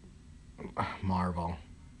 Marvel.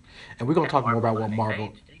 And we're gonna That talk more Marvel about what money.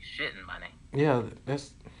 Marvel. They shitting money. Yeah,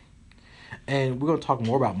 that's. And we're gonna talk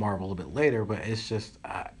more about Marvel a bit later. But it's just,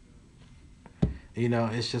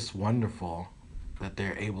 it's just wonderful that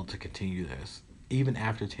they're able to continue this even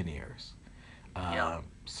after 10 years. Yep.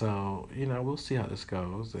 So we'll see how this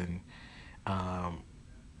goes, and um,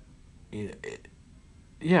 it,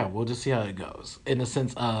 yeah, we'll just see how it goes in the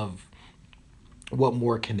sense of what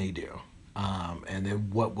more can they do, and then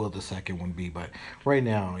what will the second one be. But right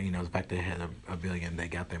now, the fact they had a billion, they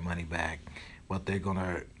got their money back. But they're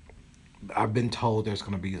gonna. I've been told there's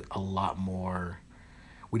gonna be a lot more.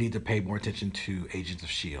 We need to pay more attention to Agents of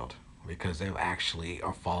Shield because they actually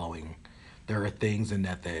are following there are things in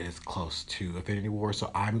that is close to Infinity War.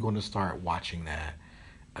 So I'm going to start watching that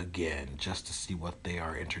again just to see what they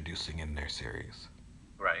are introducing in their series.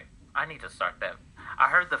 Right. I need to start that. I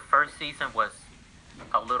heard the first season was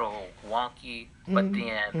a little wonky, but Mm-hmm.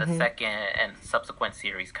 then the Mm-hmm. second and subsequent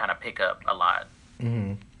series kind of pick up a lot.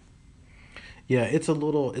 Mm-hmm. Yeah, it's a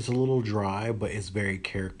little dry, but it's very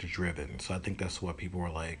character driven. So I think that's what people were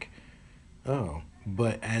like, oh.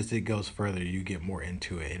 But as it goes further, you get more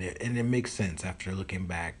into it, and it makes sense after looking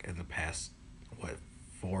back in the past, what,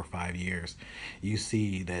 4 or 5 years. You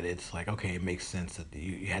see that it's like, okay, it makes sense that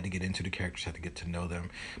you had to get into the characters, had to get to know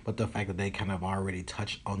them. But the fact that they kind of already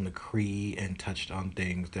touched on the Kree and touched on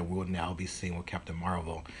things that we'll now be seeing with Captain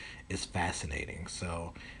Marvel is fascinating.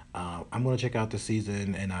 So I'm gonna check out the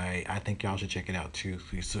season, and I think y'all should check it out too,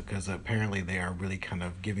 because apparently they are really kind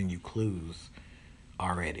of giving you clues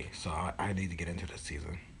already. So I need to get into this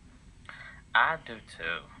season. I do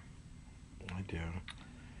too. I do.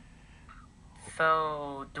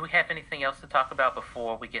 So, do we have anything else to talk about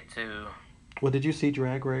before we get to? Well, did you see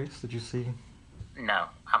Drag Race? Did you see? No,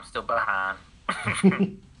 I'm still behind.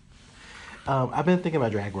 I've been thinking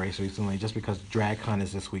about Drag Race recently, just because DragCon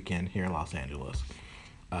is this weekend here in Los Angeles,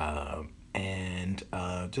 and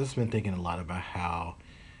just been thinking a lot about how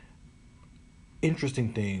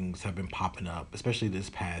interesting things have been popping up, especially this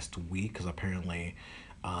past week. Because apparently,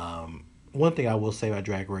 one thing I will say about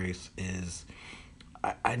Drag Race is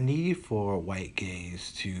I need for white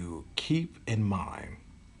gays to keep in mind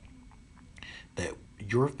that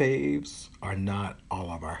your faves are not all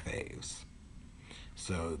of our faves.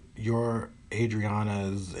 So your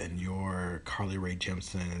Adriana's and your Carly Rae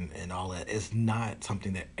Jepsen and all that is not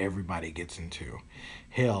something that everybody gets into.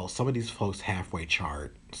 Hell, some of these folks halfway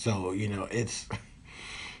chart. So, it's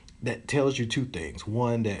that tells you two things.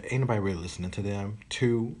 One, that ain't nobody really listening to them.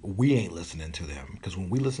 Two, we ain't listening to them. Because when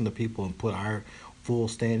we listen to people and put our full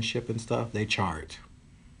stand ship and stuff, they chart.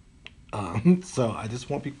 So I just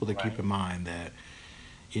want people to keep Right. in mind that,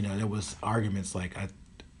 there was arguments like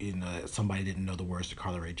somebody didn't know the words to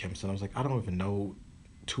Carly Rae Jepsen. I was like, I don't even know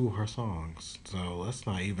two of her songs, so let's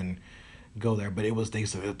not even go there. But they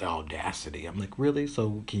said the audacity. I'm like, really?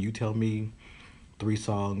 So can you tell me three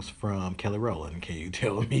songs from Kelly Rowland? Can you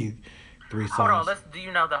tell me three Hold on. songs? Let's. Do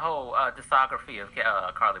you know the whole discography of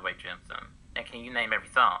Carly Rae Jepsen? And can you name every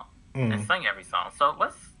song and Mm, sing every song? So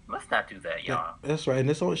let's not do that, y'all. that's right.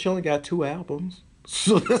 And she only got two albums.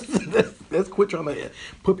 So let's quit trying to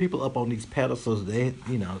put people up on these pedestals.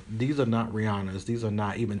 These are not Rihanna's. These are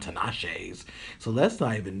not even Tinashe's. So that's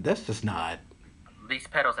just not. These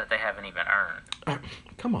pedals that they haven't even earned. uh,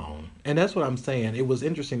 Come on. And that's what I'm saying. It was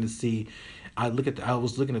interesting to see. I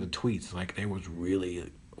was looking at the tweets. Like, they was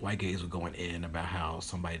really, white gays were going in about how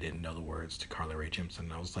somebody didn't know the words to Carly Rae Jepsen.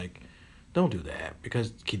 And I was like, don't do that,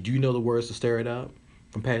 because could you know the words to "Stir It Up"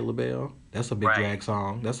 from Patti LaBelle? That's a big Right. drag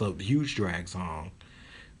song. That's a huge drag song.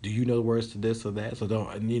 Do you know the words to this or that? So don't.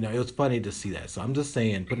 And, it was funny to see that. So I'm just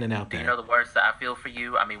saying, putting it out Do you there. know the words that I feel for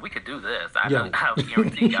you? I mean, we could do this. I know. Yo. I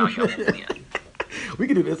guarantee y'all will win. We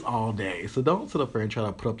can do this all day. So don't sit up there and try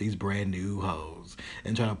to put up these brand new hoes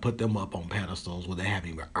and try to put them up on pedestals where they haven't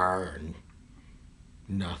even earned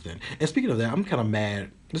nothing. And speaking of that, I'm kind of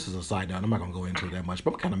mad. This is a side note. I'm not going to go into it that much,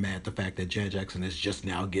 but I'm kind of mad at the fact that Janet Jackson is just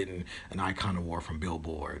now getting an Icon Award from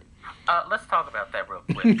Billboard. Let's talk about that real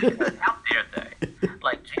quick. Because how dare they?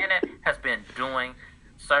 Like, Janet has been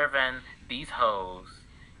serving these hoes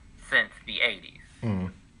since the 80s.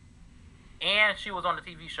 Mm. And she was on the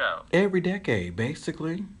TV show. Every decade,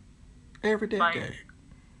 basically. Every Like, decade.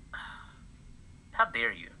 how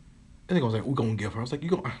dare you? And they're going to say, we're going to give her. I was like, you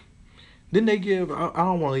going Didn't they give, I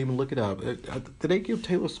don't want to even look it up. Did they give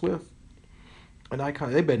Taylor Swift an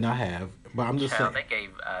icon? They better not have. But I'm just Child, saying. they gave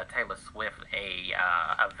Taylor Swift a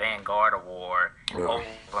Vanguard Award Ugh. over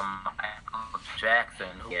Michael Jackson.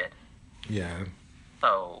 Yeah.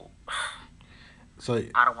 So So,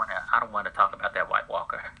 I don't want to talk about that White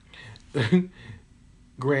Walker.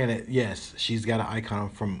 granted, yes, she's got an icon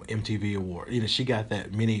from MTV Award. She got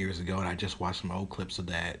that many years ago, and I just watched some old clips of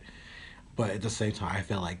that. But at the same time, I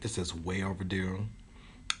felt like this is way overdue,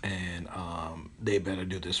 and they better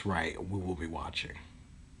do this right. We will be watching.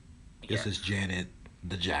 This Yes. is Janet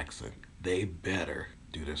the Jackson. They better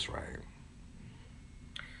do this right.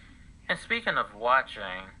 And speaking of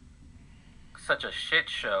watching such a shit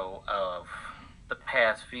show of the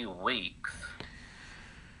past few weeks,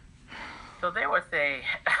 so there was a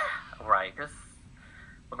right.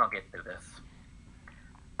 We're gonna get through this.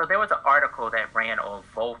 So there was an article that ran on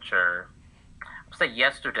Vulture, say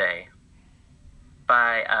yesterday,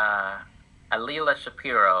 by Alila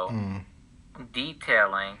Shapiro, Mm.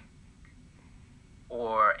 detailing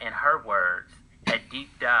or in her words, a deep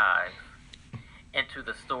dive into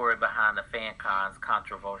the story behind the FanCon's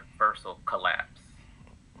controversial collapse.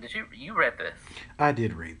 Did you read this? I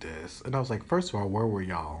did read this, and I was like, first of all, where were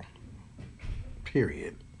y'all?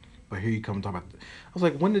 Period. But here you come talking about. I was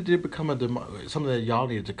like, when did it become something that y'all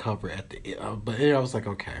needed to cover at the? But I was like,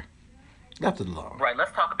 okay, that's alone. Right.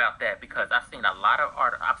 Let's talk about that because I've seen a lot of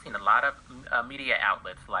art. I've seen a lot of media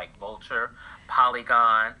outlets like Vulture,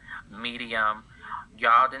 Polygon, Medium.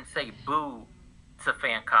 Y'all didn't say boo to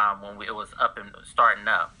FanCon when it was up and starting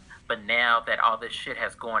up. But now that all this shit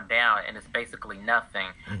has gone down and it's basically nothing,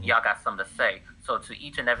 Mm-hmm. y'all got something to say. So to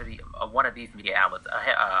each and every one of these media outlets,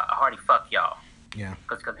 a hearty fuck y'all, Yeah,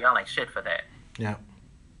 because y'all ain't shit for that. yeah,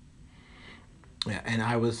 yeah. And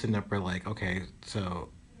I was sitting up there like, okay, so,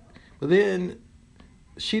 but then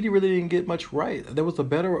she really didn't get much right. There was a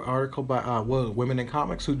better article by Women in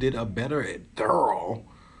Comics who did a better thorough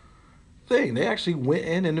thing. They actually went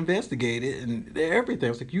in and investigated and everything.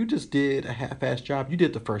 It was like you just did a half-assed job. You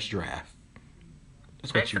did the first draft.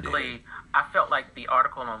 That's what you did. Basically, I felt like the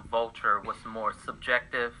article on Vulture was more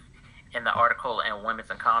subjective, and the article in Women's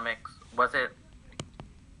and Comics was it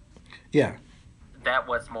Yeah, that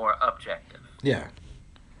was more objective. yeah.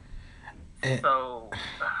 And, So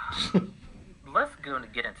let's go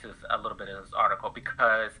and get into a little bit of this article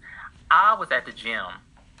because I was at the gym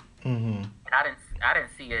mm-hmm. and I didn't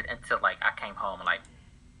see it until like I came home like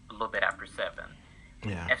a little bit after 7.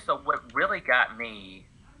 Yeah. And so what really got me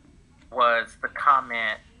was the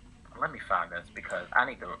comment. Let me find this because I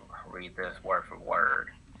need to read this word for word.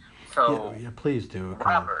 So Yeah, please do.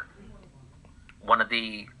 Robert, one of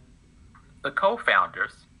the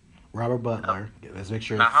co-founders, Robert Butler. Let's make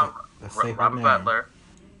sure uh-huh, let's say her Robert name. Butler,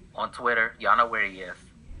 on Twitter, y'all know where he is.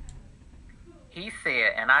 He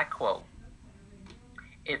said, and I quote,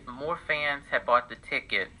 "If more fans had bought the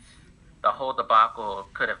tickets, the whole debacle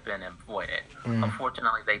could have been avoided.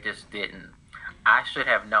 Unfortunately, they just didn't. I should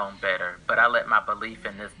have known better, but I let my belief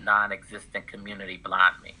in this non-existent community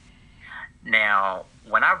blind me." Now,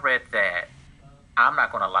 when I read that, I'm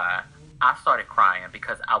not going to lie, I started crying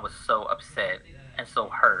because I was so upset and so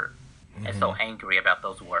hurt and so angry about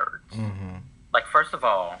those words. Mm-hmm. Like, first of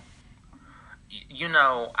all, you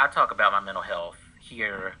know, I talk about my mental health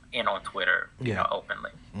here and on Twitter, you know,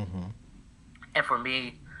 openly. Mm-hmm. And for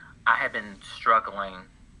me, I have been struggling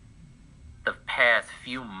the past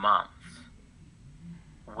few months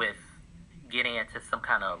with getting into some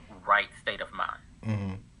kind of right state of mind.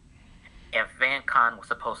 Mm-hmm. And FanCon was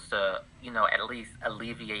supposed to, you know, at least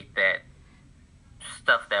alleviate that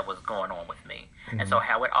stuff that was going on with me. And so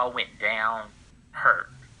how it all went down hurt.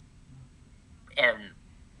 And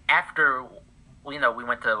after, you know, we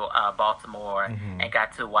went to Baltimore and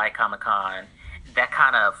got to White Comic Con, I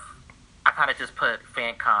kind of just put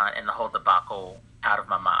FanCon and the whole debacle out of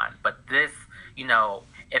my mind. But this, you know,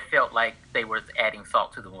 it felt like they were adding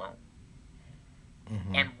salt to the wound.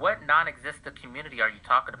 And what non-existent community are you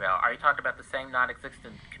talking about? Are you talking about the same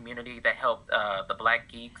non-existent community that helped the Black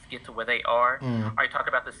geeks get to where they are? Are you talking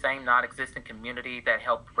about the same non-existent community that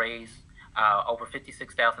helped raise over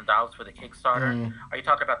 $56,000 for the Kickstarter? Are you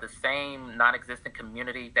talking about the same non-existent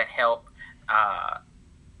community that helped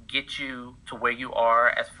get you to where you are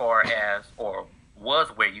as far as, or was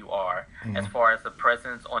where you are as far as the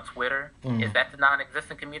presence on Twitter? Is that the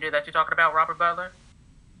non-existent community that you're talking about, Robert Butler?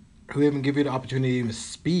 Who even give you the opportunity to even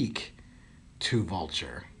speak to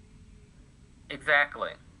Vulture.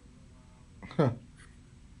 Exactly.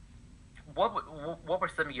 What were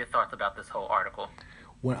some of your thoughts about this whole article?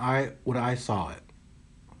 When I saw it,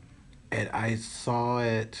 and I saw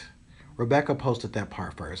it, Rebecca posted that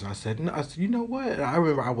part first. And I said, you know what? I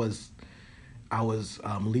remember I was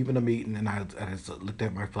leaving a meeting, and I just looked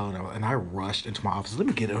at my phone, and I rushed into my office. Let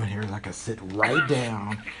me get in here so I can sit right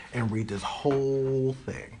down and read this whole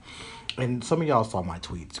thing. And some of y'all saw my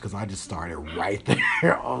tweets because I just started right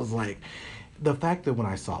there. I was like, the fact that when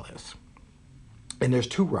I saw this, and there's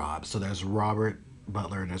two Robs, so there's Robert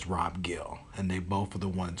Butler and there's Rob Gill, and they both are the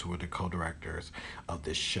ones who are the co-directors of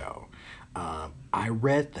this show. I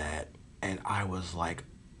read that, and I was like,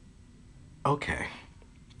 okay.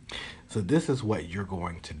 So this is what you're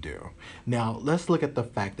going to do. Now, let's look at the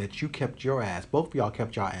fact that you kept your ass, both of y'all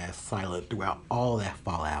kept your ass silent throughout all that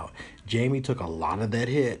fallout. Jamie took a lot of that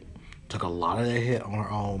hit on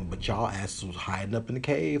her own, but y'all asses was hiding up in the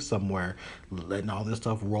cave somewhere, letting all this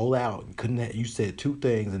stuff roll out. You said two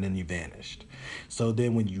things and then you vanished. So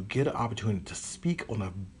then when you get an opportunity to speak on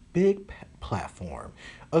a big platform,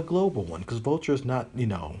 a global one, because Vulture is not,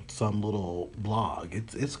 some little blog.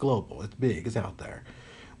 It's global. It's big. It's out there.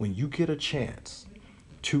 When you get a chance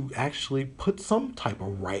to actually put some type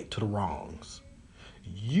of right to the wrongs,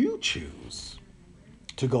 You choose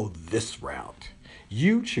to go this route.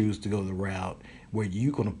 You choose to go the route where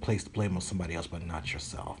you're going to place the blame on somebody else but not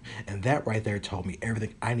yourself. And that right there told me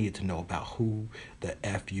everything I needed to know about who the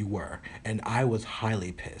F you were. And I was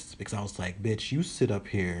highly pissed because I was like, bitch, you sit up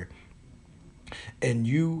here and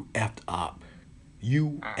you effed up.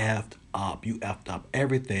 You effed up. You effed up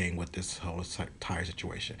everything with this whole entire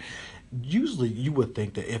situation. Usually, you would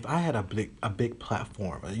think that if I had a big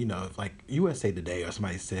platform, if like USA Today or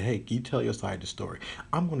somebody said, "Hey, can you tell your side of the story?"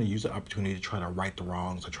 I'm going to use the opportunity to try to right the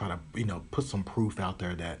wrongs or try to put some proof out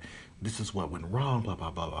there that this is what went wrong, blah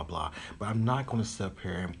blah blah blah blah. But I'm not going to sit up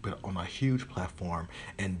here and put on a huge platform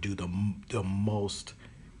and do the most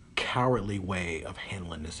cowardly way of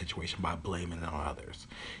handling this situation by blaming it on others.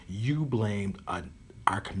 You blamed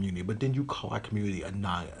our community, but then you call our community a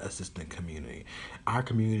non-existent community. Our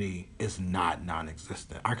community is not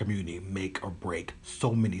non-existent. Our community make or break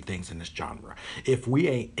so many things in this genre. If we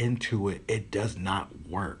ain't into it, it does not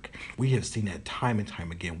work. We have seen that time and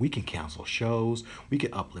time again. We can cancel shows, we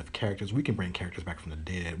can uplift characters, we can bring characters back from the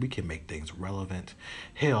dead, we can make things relevant.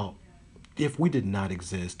 Hell, if we did not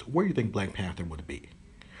exist, where do you think Black Panther would be?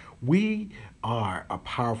 We are a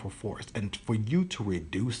powerful force, and for you to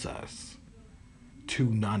reduce us to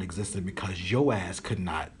non-existent because your ass could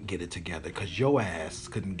not get it together, because your ass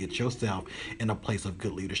couldn't get yourself in a place of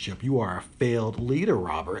good leadership, you are a failed leader,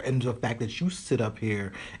 Robert. And the fact that you sit up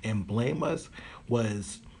here and blame us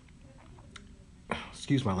was,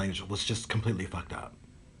 excuse my language, was just completely fucked up.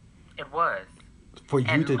 It was. For you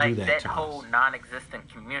And to do like that that to whole us. non-existent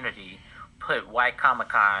community put White Comic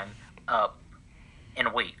Con up in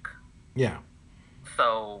a week. Yeah.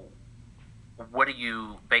 So what are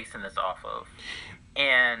you basing this off of?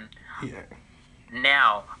 And Yeah.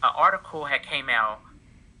 now an article had came out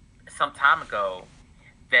some time ago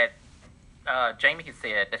that Jamie had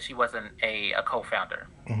said that she wasn't a co-founder.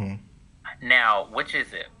 Hmm. Now, which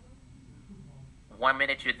is it? 1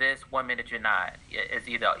 minute you're this, 1 minute you're not. It's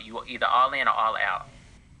either all in or all out,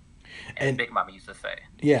 as And Big Mama used to say.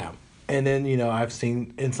 yeah. And then, I've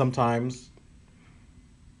seen, and sometimes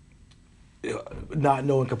not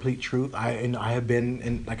knowing complete truth. I have been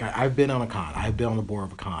in, like, I've been on a con. I've been on the board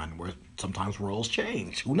of a con where sometimes roles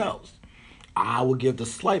change. Who knows? I will give the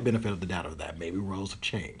slight benefit of the doubt of that. Maybe roles have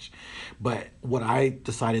changed. But what I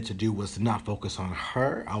decided to do was to not focus on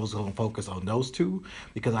her. I was going to focus on those two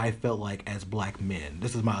because I felt like as black men,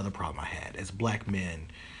 this is my other problem I had. As black men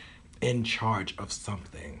in charge of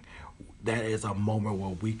something, that is a moment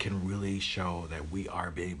where we can really show that we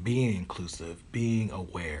are being inclusive, being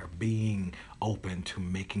aware, being open to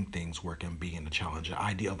making things work and being a challenge. The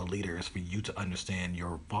idea of a leader is for you to understand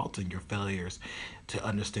your faults and your failures, to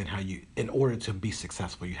understand how you, in order to be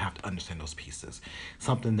successful, you have to understand those pieces.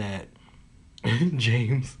 Something that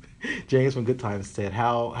James, James from Good Times said,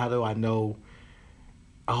 how do I know?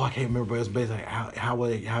 Oh, I can't remember. But it was basically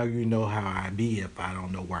how you know how I be if I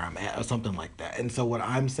don't know where I'm at or something like that. And so what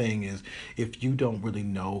I'm saying is, if you don't really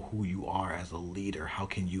know who you are as a leader, how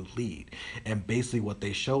can you lead? And basically, what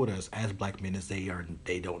they showed us as black men is they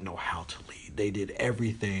don't know how to lead. They did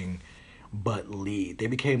everything but lead. They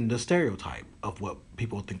became the stereotype of what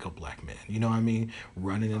people think of black men. You know what I mean?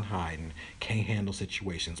 Running and hiding, can't handle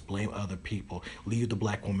situations, blame other people, leave the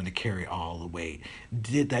black woman to carry all the weight.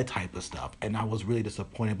 Did that type of stuff. And I was really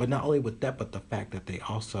disappointed. But not only with that, but the fact that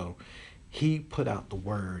he put out the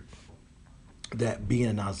word that being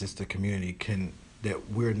a non-existent community that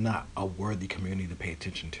we're not a worthy community to pay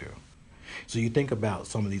attention to. So you think about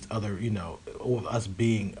some of these other, us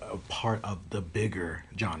being a part of the bigger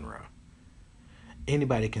genre.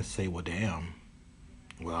 Anybody can say, well, damn,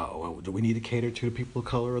 do we need to cater to the people of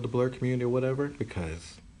color or the blur community or whatever?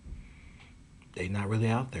 Because they're not really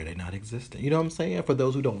out there. They're not existent. You know what I'm saying? For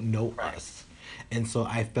those who don't know Right. us. And so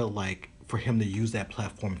I felt like for him to use that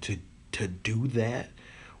platform to do that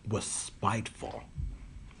was spiteful.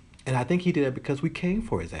 And I think he did it because we came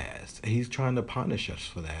for his ass. He's trying to punish us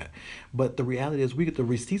for that. But the reality is, the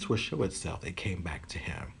receipts will show itself. It came back to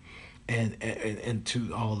him, and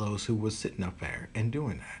to all those who were sitting up there and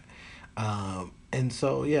doing that. And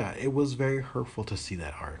so yeah, it was very hurtful to see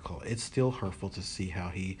that article. It's still hurtful to see how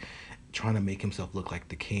he trying to make himself look like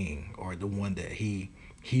the king or the one that he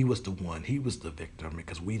was he was the victim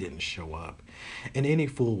because we didn't show up. And any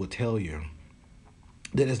fool will tell you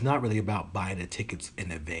that it's not really about buying the tickets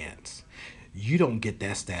in advance. You don't get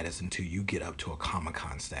that status until you get up to a Comic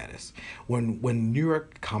Con status. When New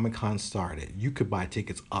York Comic Con started, you could buy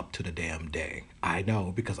tickets up to the damn day. I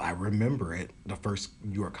know because I remember it. The first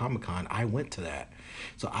New York Comic Con, I went to that,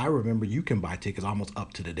 so I remember you can buy tickets almost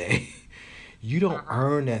up to the day. You don't Mm-hmm.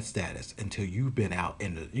 earn that status until you've been out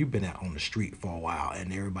on the street for a while,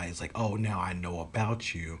 and everybody's like, "Oh, now I know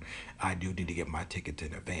about you. I do need to get my tickets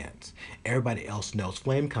in advance." Everybody else knows.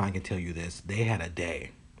 FlameCon can tell you this. They had a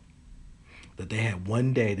day that they had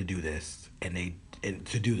one day to do this, and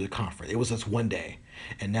to do the conference. It was just one day,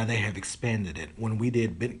 and now they have expanded it. When we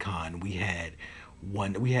did BitCon, we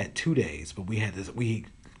had 2 days, but we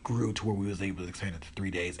grew to where we was able to expand it to 3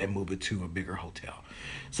 days and move it to a bigger hotel.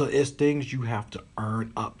 So it's things you have to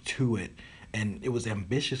earn up to it, and it was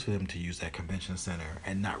ambitious for them to use that convention center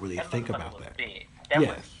and not really That think motherfucker about was that. big. That was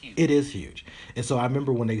Yes, huge. it is huge. And so I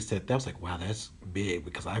remember when they said that, I was like, wow, that's big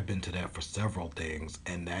because I've been to that for several things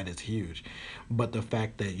and that is huge. But the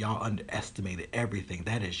fact that y'all underestimated everything,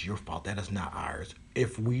 that is your fault. That is not ours.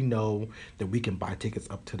 If we know that we can buy tickets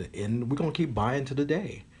up to the end, we're going to keep buying to the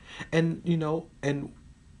day. And, and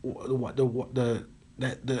the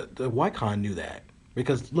YCon knew that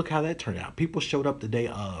because look how that turned out. People showed up the day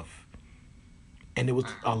of, and there was a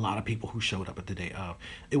Mm-hmm. lot of people who showed up at the day of.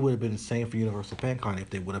 It would have been the same for Universal FanCon if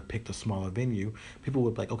they would have picked a smaller venue. People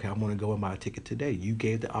would be like, okay, I'm going to go and buy a ticket today. You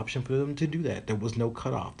gave the option for them to do that. There was no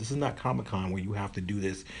cutoff. This is not Comic Con where you have to do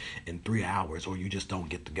this in 3 hours or you just don't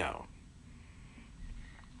get to go.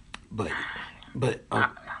 But, but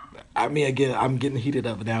I mean, again, I'm getting heated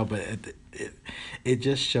up now, but it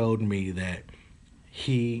just showed me that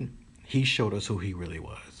he he showed us who he really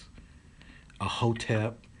was. A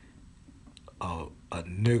hotep, a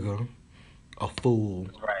nigger, a fool,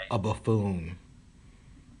 Right. a buffoon,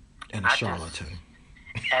 and a I just charlatan.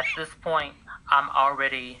 at this point, I'm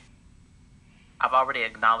already I've already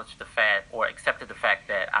acknowledged the fact or accepted the fact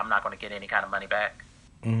that I'm not going to get any kind of money back.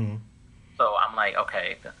 Mm-hmm. So I'm like,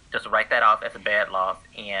 okay, just write that off as a bad loss,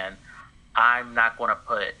 and I'm not going to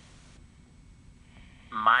put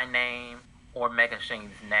my name or Megan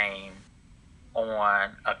Shane's name on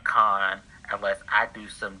a con unless I do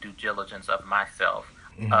some due diligence of myself,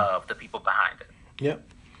 Mm-hmm. of the people behind it. Yep.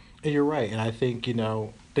 And you're right. And I think,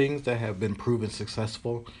 things that have been proven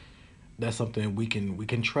successful, that's something we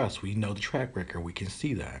can trust. We know the track record. We can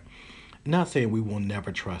see that. Not saying we will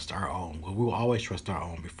never trust our own. We will always trust our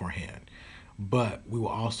own beforehand. But we will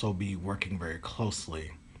also be working very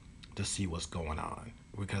closely to see what's going on.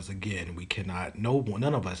 Because again, we cannot, no one,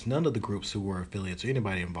 none of us, none of the groups who were affiliates or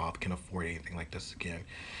anybody involved can afford anything like this again.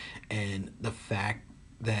 And the fact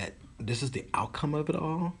that this is the outcome of it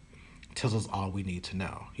all tells us all we need to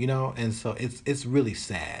know, And so it's really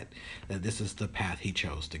sad that this is the path he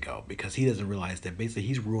chose to go because he doesn't realize that basically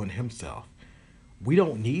he's ruined himself. We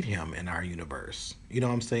don't need him in our universe. You know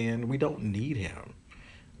what I'm saying? We don't need him.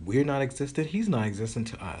 We're not existent. He's not existent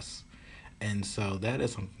to us. And so that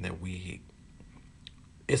is something that we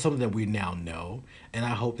it's something that we now know. And I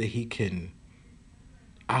hope he can't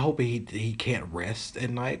rest at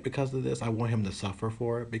night because of this. I want him to suffer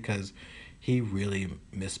for it because he really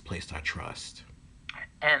misplaced our trust.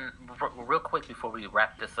 And real quick before we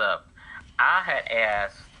wrap this up, I had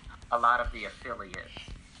asked a lot of the affiliates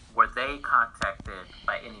were they contacted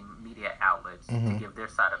by any media outlets to Mm-hmm. give their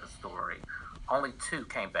side of the story. Only two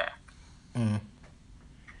came back. Mm.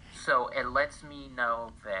 So it lets me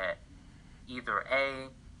know that either A,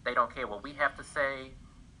 they don't care what we have to say,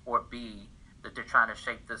 or B, that they're trying to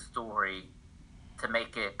shape this story to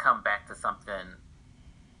make it come back to something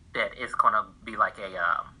that is going to be like a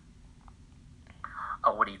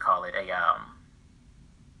what do you call it?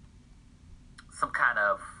 Some kind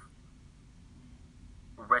of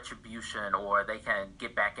retribution, or they can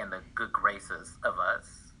get back in the good graces of us.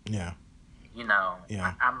 Yeah.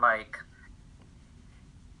 Yeah. I'm like,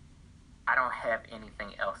 I don't have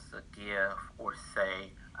anything else to give or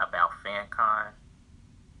say about FanCon.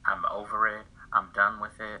 I'm over it. I'm done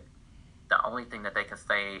with it. The only thing that they can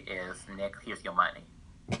say is, Nick, here's your money.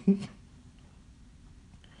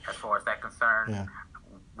 As far as that concerned, Yeah.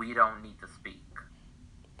 we don't need to speak.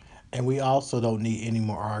 And we also don't need any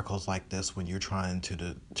more articles like this when you're trying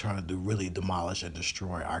to really demolish and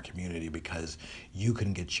destroy our community because you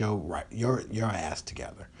can get your ass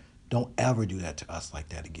together. Don't ever do that to us like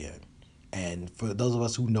that again. And for those of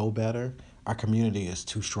us who know better, our community is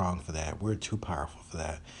too strong for that. We're too powerful for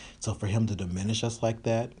that. So for him to diminish us like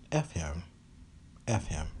that, F him. F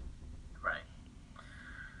him. Right.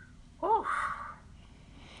 Whew.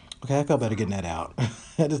 Okay, I felt better getting that out.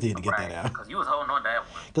 I just need to get that Right. out. Because you was holding on to that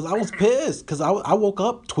Because I one. was pissed. Because I woke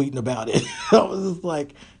up tweeting about it. I was just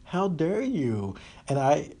like, how dare you?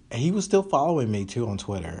 And he was still following me too on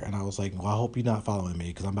Twitter. And I was like, well, I hope you're not following me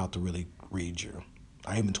because I'm about to really read you.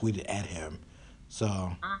 I even tweeted at him. So,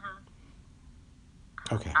 hmm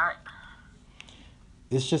okay. I,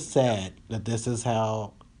 It's just sad that this is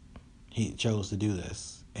how he chose to do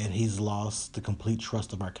this. and he's lost the complete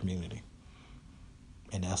trust of our community,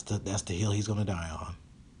 and that's the hill he's gonna die on.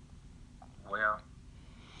 Well,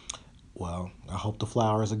 Well, I hope the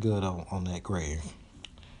flowers are good on that grave.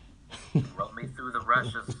 roll me through the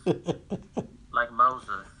rushes like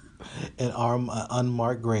Moses. An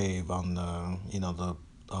unmarked grave on the the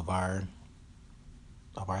of our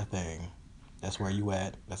of our thing. That's where you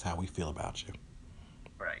at. That's how we feel about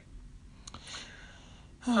Right.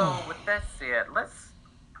 you. So, with that said, let's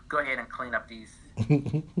go ahead and clean up these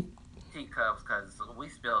teacups because we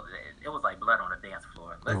spilled it. It was like blood on the dance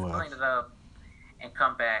floor. It Let's was. clean it up and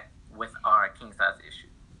come back with our king size issue.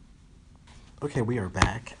 Okay, we are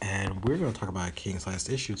back, and we're going to talk about a king sized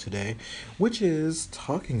issue today, which is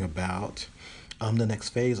talking about the next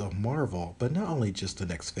phase of Marvel, but not only just the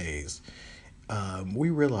next phase. We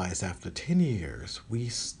realized after 10 years, we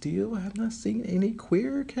still have not seen any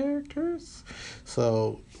queer characters.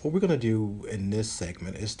 So, what we're going to do in this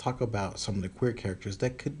segment is talk about some of the queer characters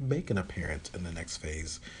that could make an appearance in the next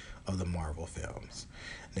phase of the Marvel films.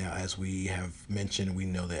 Now, as we have mentioned, we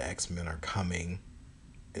know that X Men are coming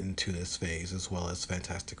into this phase as well as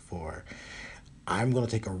Fantastic Four. I'm going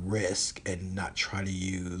to take a risk and not try to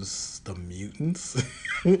use the mutants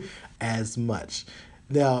as much.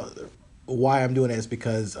 Now, why I'm doing that is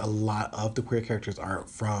because a lot of the queer characters are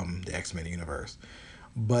from the X Men universe.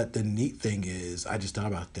 But the neat thing is, I just thought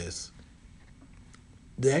about this.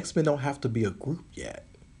 The X Men don't have to be a group yet.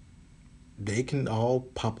 They can all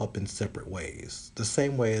pop up in separate ways. The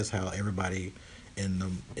same way as how everybody in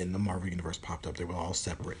the Marvel universe popped up. They were all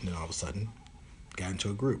separate, and then all of a sudden got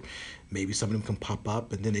into a group. Maybe some of them can pop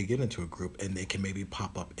up, and then they get into a group, and they can maybe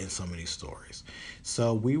pop up in some of these stories.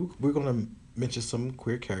 So we're going to mention some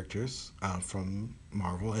queer characters from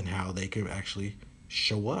Marvel and how they can actually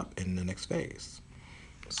show up in the next phase.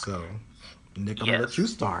 So, Nick, I'm gonna let you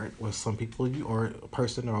Yes. start with some people or a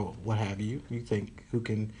person or what have you you think who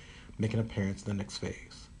can make an appearance in the next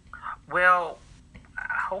phase. Well,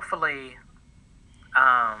 hopefully,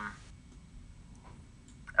 um,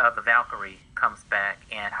 the Valkyrie comes back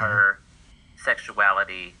and Mm-hmm. her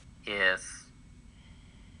sexuality is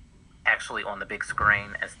actually on the big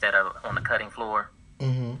screen instead of on the cutting floor.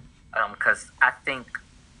 Mm-hmm. Because I think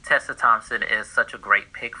Tessa Thompson is such a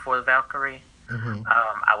great pick for the Valkyrie. Mm-hmm.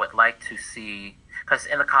 I would like to see, because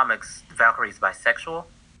in the comics, Valkyrie is bisexual.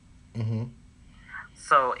 Mm-hmm.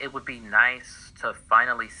 So it would be nice to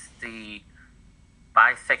finally see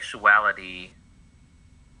bisexuality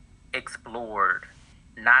explored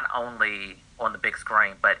not only on the big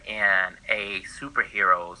screen but in a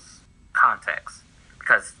superhero's context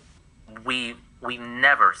because we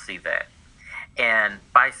never see that. And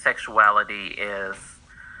bisexuality is,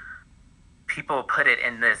 people put it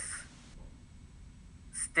in this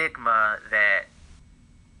stigma that,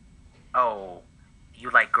 oh, you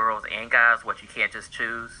like girls and guys, what, you can't just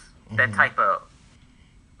choose? That Mm-hmm. type of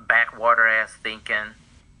backwater ass thinking.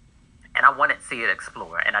 And I want to see it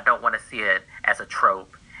explored, and I don't want to see it as a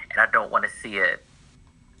trope, and I don't want to see it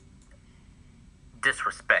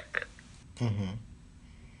disrespected. Mm-hmm.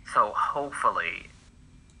 So hopefully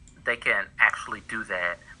they can actually do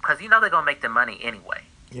that because they're gonna make the money anyway.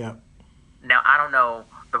 Yeah. Now I don't know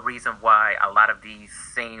the reason why a lot of these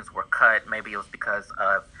scenes were cut. Maybe it was because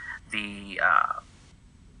of the uh,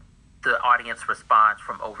 the audience response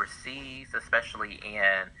from overseas, especially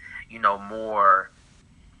in more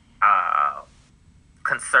uh,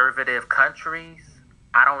 conservative countries.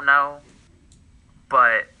 I don't know,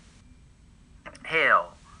 but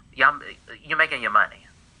hell, y'all, you're making your money.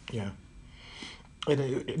 Yeah. And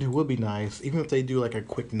it would be nice, even if they do like a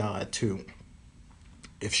quick nod to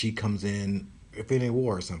if she comes in, if in a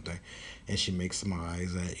war or something, and she makes some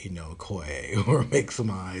eyes at, Koi, or makes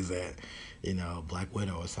some eyes at, Black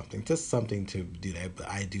Widow or something. Just something to do that. But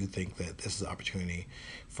I do think that this is an opportunity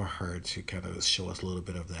for her to kind of show us a little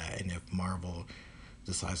bit of that. And if Marvel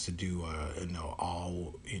decides to do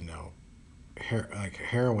all, like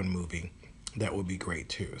heroine movie, that would be great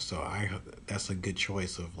too. So that's a good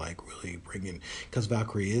choice of like really bringing, because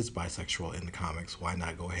Valkyrie is bisexual in the comics. Why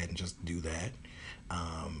not go ahead and just do that,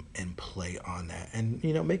 and play on that, and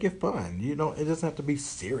make it fun. It doesn't have to be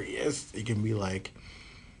serious. It can be like,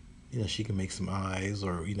 she can make some eyes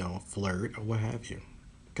or flirt or what have you,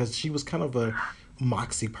 because she was kind of a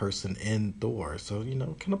moxie person in Thor. So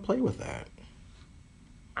kind of play with that.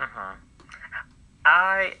 Uh-huh.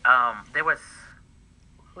 I there was,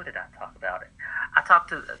 who did I talk about it? I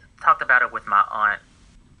talked about it with my aunt.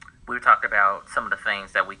 We talked about some of the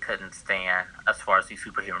things that we couldn't stand as far as these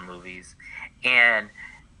superhero movies, and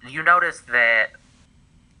you notice that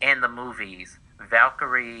in the movies,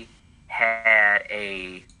 Valkyrie had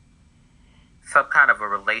some kind of a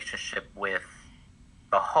relationship with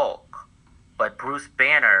the Hulk, but Bruce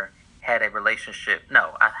Banner had a relationship.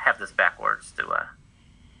 No, I have this backwards. Do I?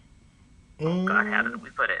 Oh God, how Mm, did we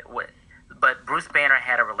put it? What? But Bruce Banner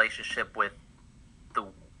had a relationship with the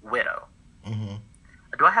Widow. hmm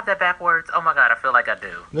Do I have that backwards? Oh my God, I feel like I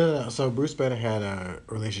do. No. So Bruce Banner had a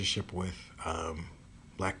relationship with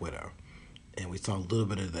Black Widow, and we saw a little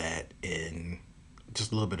bit of that in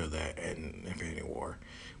just a little bit of that in Infinity War.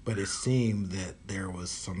 But it seemed that there was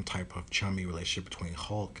some type of chummy relationship between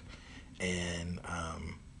Hulk and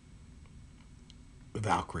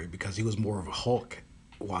Valkyrie because he was more of a Hulk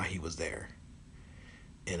while he was there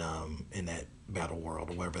in that battle world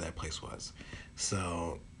or whatever that place was.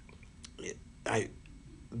 So I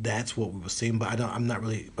that's what we were seeing, but I'm not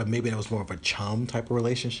really. But maybe that was more of a chum type of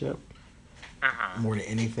relationship Hmm. more than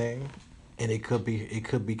anything, and it could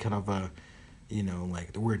be kind of a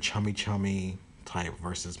like the word chummy chummy type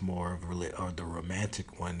versus more of or the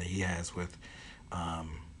romantic one that he has with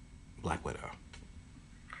um, Black Widow.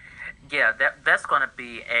 Yeah, that's going to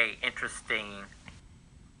be a interesting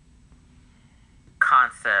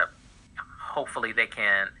concept. Hopefully, they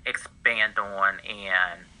can expand on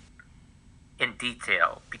and in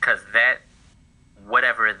detail because that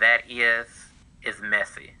whatever that is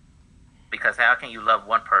messy. Because how can you love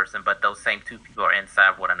one person but those same two people are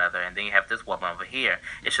inside one another, and then you have this woman over here?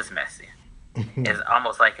 It's just messy. It's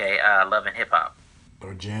almost like a Love and Hip Hop,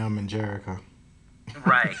 Or Jam and Jericho.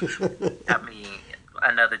 right? I mean,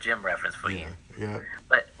 another gym reference for you. Yeah, yeah.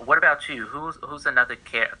 But what about you? Who's another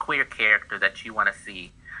queer character that you want to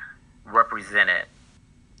see represented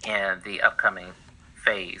in the upcoming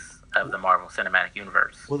phase of the Marvel Cinematic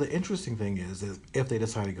Universe? Well, the interesting thing is if they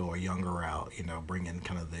decide to go a younger route, bring in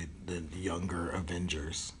kind of the younger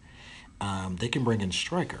Avengers, they can bring in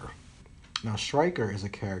Stryker. Now, Stryker is a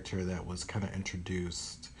character that was kind of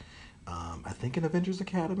introduced, I think, in Avengers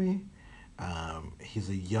Academy. He's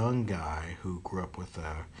a young guy who grew up with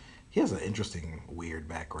a. He has an interesting, weird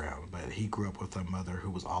background, but he grew up with a mother who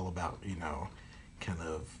was all about, kind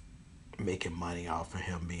of making money off of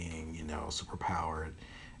him being, super powered.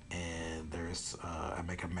 And there's a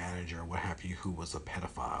manager, what have you, who was a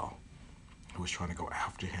pedophile who was trying to go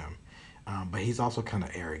after him. But he's also kind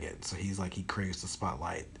of arrogant, so he's like he craves the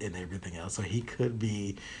spotlight and everything else. So he could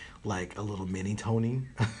be like a little mini Tony.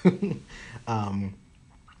 um,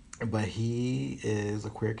 but he is a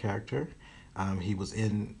queer character. He was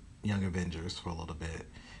in Young Avengers for a little bit.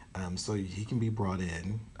 So he can be brought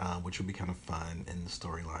in, which would be kind of fun in the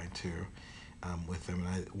storyline too, with him. And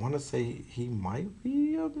I want to say he might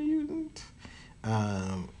be a mutant,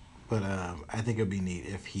 um, but I think it would be neat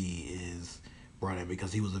if he is brought in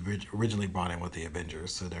because he was originally brought in with the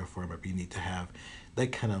Avengers. So therefore, it might be neat to have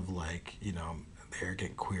that kind of like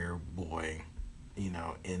arrogant queer boy,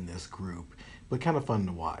 in this group, but kind of fun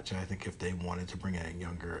to watch. And I think if they wanted to bring in a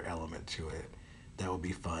younger element to it, that would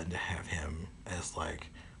be fun to have him as like,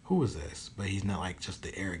 who is this? But he's not like just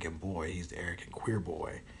the arrogant boy. He's the arrogant queer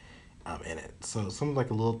boy in it. So something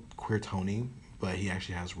like a little queer Tony, but he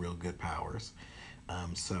actually has real good powers.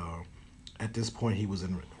 So at this point, he was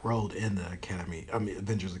enrolled in the Academy, I mean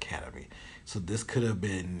Avengers Academy. So this could have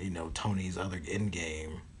been, Tony's other end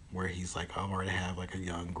game where he's like, I already have like a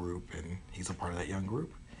young group, and he's a part of that young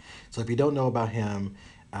group. So if you don't know about him,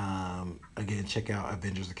 again, check out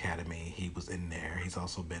Avengers Academy. He was in there. He's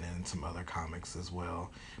also been in some other comics as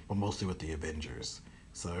well, but mostly with the Avengers.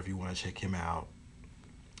 So if you want to check him out,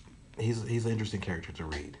 he's an interesting character to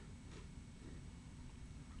read.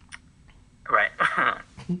 Right.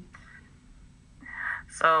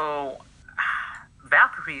 So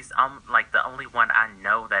Valkyrie's like the only one I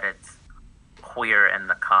know that it's queer in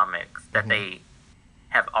the comics that Mm-hmm. they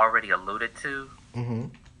have already alluded to. Mm-hmm.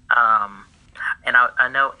 Um, and I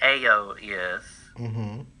know Ao is,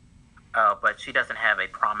 Mm-hmm. but she doesn't have a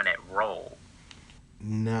prominent role.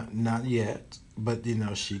 Not yet, but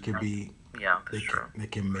she could be. Yeah, that's They can, true. they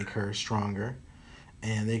can make her stronger,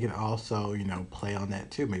 and they can also play on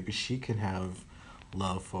that too. Maybe she can have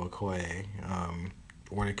love for Okoye,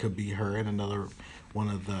 or it could be her and another one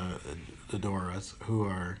of the Doras who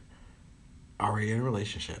are already in a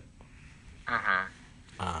relationship. Hmm.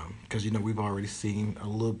 Because we've already seen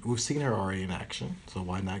we've seen her already in action, so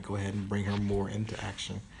why not go ahead and bring her more into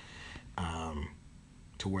action, um,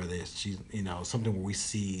 to where she's something where we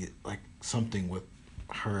see like something with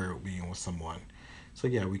her being with someone. So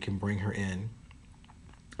yeah, we can bring her in,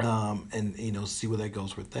 and see where that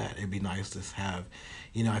goes with that. It'd be nice to have,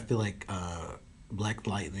 I feel like Black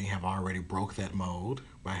Lightning have already broke that mold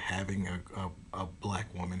by having a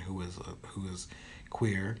black woman who is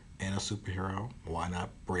queer and a superhero. Why not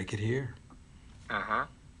break it here? Hmm.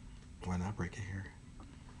 Why not break it here?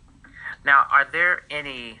 Now, are there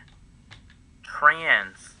any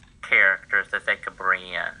trans characters that they could bring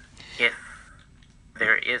in, if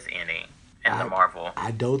there is any in the I Marvel?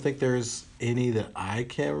 I don't think there's any that I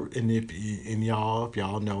can. And if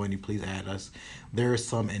y'all know any, please add us. There are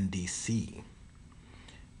some in DC,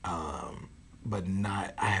 but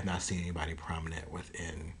not. I have not seen anybody prominent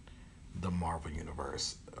within the Marvel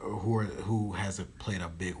universe who hasn't played a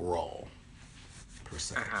big role per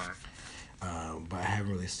se. Hmm. But I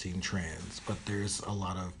haven't really seen trends. But there's a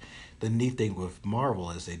lot of the neat thing with Marvel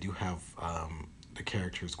is they do have the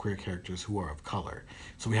characters, queer characters who are of color.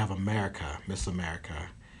 So we have America, Miss America,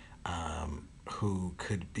 who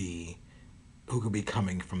could be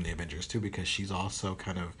coming from the Avengers too, because she's also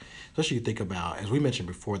kind of, especially you think about, as we mentioned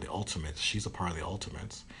before, the Ultimates. She's a part of the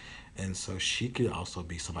Ultimates, and so she could also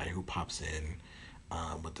be somebody who pops in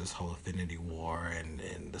with this whole Infinity War and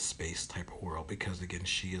the space type of world, because again,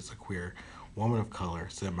 she is a queer woman of color,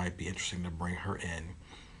 so it might be interesting to bring her in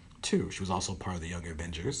too. She was also part of the Young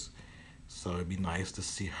Avengers, so it'd be nice to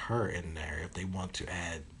see her in there. If they want to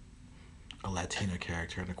add a Latina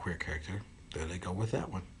character and a queer character, there they go with that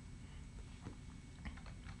one.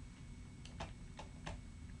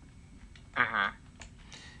 Hmm.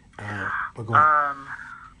 But go ahead.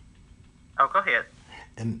 Oh, go ahead.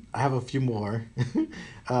 And I have a few more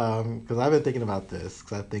because I've been thinking about this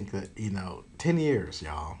because I think that 10 years,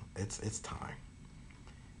 y'all, it's time.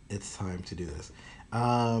 It's time to do this,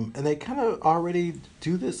 and they kind of already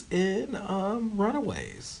do this in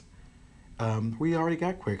Runaways. We already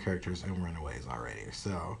got queer characters in Runaways already,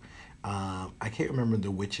 so I can't remember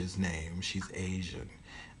the witch's name. She's Asian.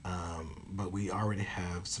 But we already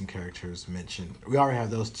have some characters mentioned. We already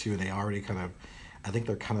have those two, and they already kind of, I think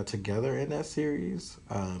they're kind of together in that series.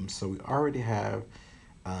 So we already have,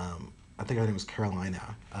 I think her name was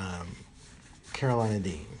Carolina, Carolina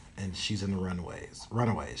Dean, and she's in the Runaways.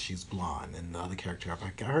 Runaways, she's blonde, and the other character, I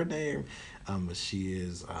forgot her name, but she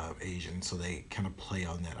is Asian, so they kind of play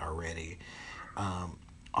on that already.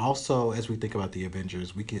 Also, as we think about the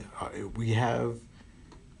Avengers, we have,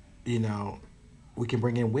 you know, we can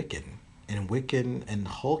bring in Wiccan. And Wiccan and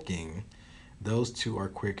Hulking, those two are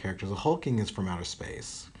queer characters. Hulking is from outer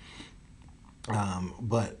space.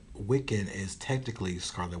 But Wiccan is technically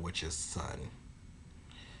Scarlet Witch's son.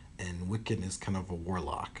 And Wiccan is kind of a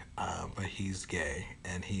warlock, but he's gay,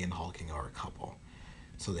 and he and Hulking are a couple.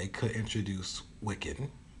 So they could introduce Wiccan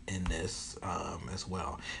in this as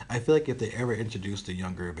well. I feel like if they ever introduce the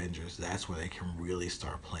younger Avengers, that's where they can really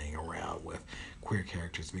start playing around with queer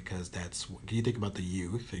characters, because that's, you think about the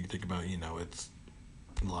youth, and you think about, it's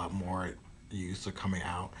a lot more youth are coming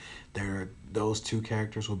out. Those two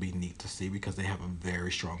characters will be neat to see because they have a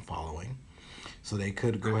very strong following. So they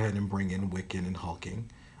could go ahead and bring in Wiccan and Hulking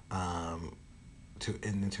um,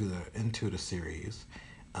 into the series.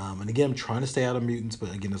 And again, I'm trying to stay out of mutants,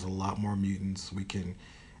 but again, there's a lot more mutants we can,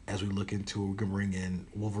 as we look into it, we can bring in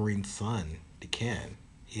Wolverine's son, Decan.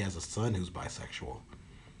 He has a son who's bisexual.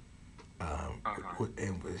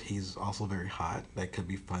 And he's also very hot. That could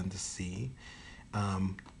be fun to see.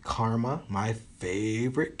 Karma, my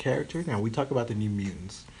favorite character. Now, we talk about the New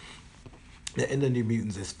Mutants. In the New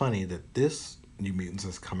Mutants, it's funny that this New Mutants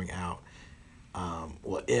is coming out.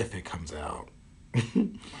 Well, if it comes out.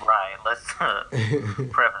 Right. Let's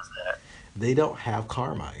preface that. They don't have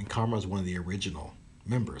Karma, and Karma is one of the original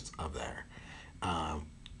members of there.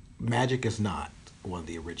 Magic is not one of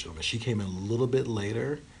the original, but she came in a little bit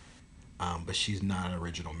later, but she's not an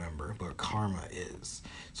original member. But Karma is.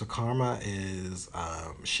 So Karma is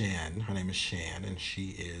Shan. Her name is Shan, and she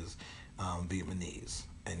is Vietnamese,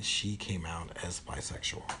 and she came out as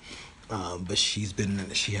bisexual. But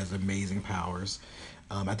she has amazing powers.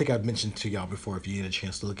 I think I've mentioned to y'all before, if you get a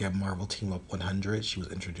chance to look at Marvel Team Up 100, she was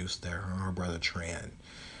introduced there, her brother Tran.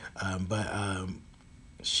 But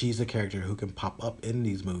she's a character who can pop up in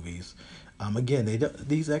these movies. Again,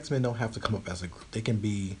 these X-Men don't have to come up as a group. They can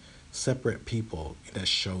be separate people that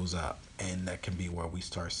shows up, and that can be where we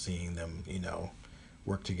start seeing them,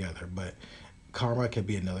 work together. But Karma could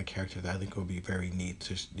be another character that I think would be very neat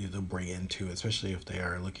to bring into, especially if they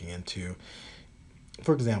are looking into,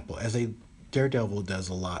 for example, as a Daredevil does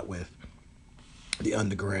a lot with the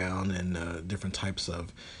underground and different types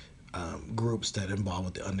of groups that involve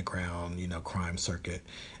with the underground, crime circuit.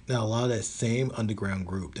 Now, a lot of that same underground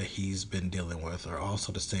group that he's been dealing with are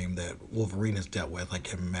also the same that Wolverine has dealt with,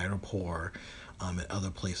 like in Madripoor and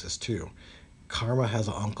other places too. Karma has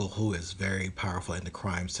an uncle who is very powerful in the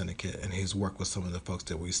crime syndicate, and he's worked with some of the folks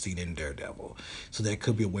that we've seen in Daredevil. So that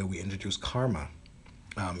could be a way we introduce Karma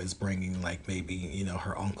Is bringing like maybe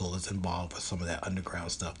her uncle is involved with some of that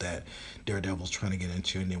underground stuff that Daredevil's trying to get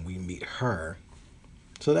into, and then we meet her.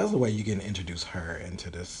 So that's the way you can introduce her into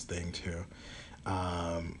this thing too.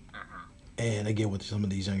 Um, Hmm. and again, with some of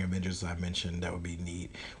these young Avengers I mentioned, that would be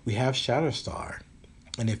neat. We have Shatterstar,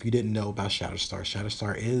 and if you didn't know about Shatterstar,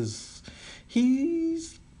 Shatterstar is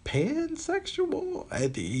he's pansexual.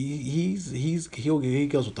 He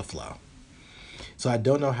goes with the flow. So I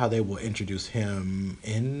don't know how they will introduce him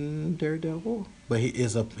in Daredevil, but he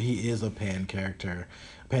is a pan character,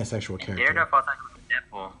 pansexual And character. Daredevil, I think was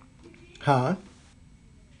Deadpool. Huh?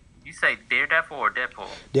 You say Daredevil or Deadpool?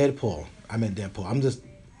 Deadpool. I meant Deadpool. I'm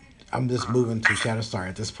just moving to Shatterstar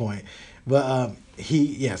at this point. But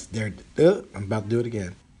yes, I'm about to do it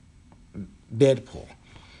again. Deadpool.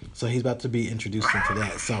 So he's about to be introduced into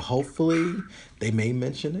that. So hopefully they may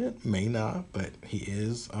mention it, may not, but he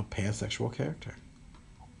is a pansexual character.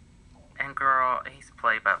 And girl, he's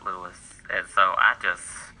played by Lewis, and so I just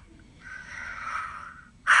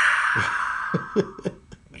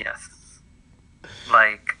yes,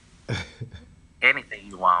 like anything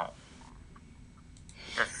you want,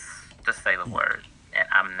 just just say the word, and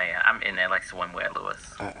I'm there. I'm in there like Swimwear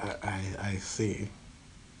Lewis. I see.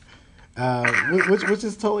 Which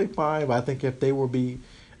is totally fine. But I think if they will be,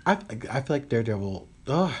 I feel like Daredevil,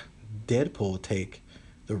 Deadpool will take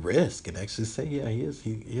the risk and actually say, yeah,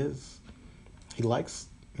 he likes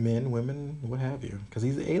men, women, what have you, because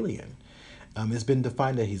he's an alien. It's been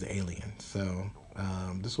defined that he's an alien, so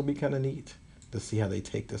this will be kind of neat to see how they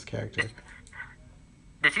take this character.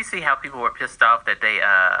 Did you see how people were pissed off that they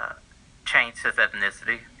changed his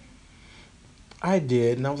ethnicity? I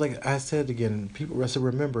did, and I said it again. People, rest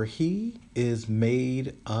remember, he is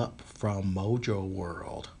made up from Mojo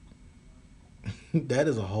World. That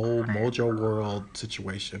is a whole Man, Mojo World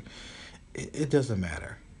situation. It doesn't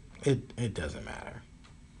matter. It doesn't matter.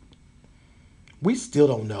 We still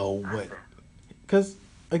don't know I what, said, because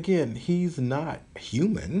again, he's not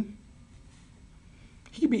human.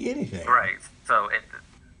 He could be anything. right. So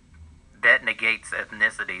that negates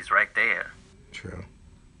ethnicities right there. True.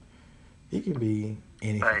 He can be But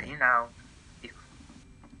anything.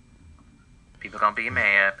 people gonna be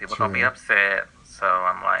mad. People gonna be True. upset. So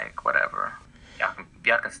I'm like, whatever.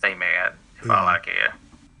 Y'all can stay mad if all Yeah. I care.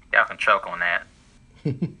 Y'all can choke on that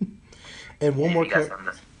and one if more you got char- something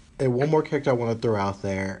to. and one more character I want to throw out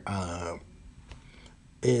there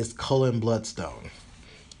is Cullen Bloodstone.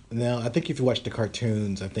 Now, I think if you watch the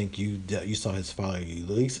cartoons, I think you saw his father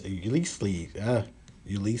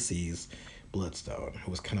Ulysses Bloodstone,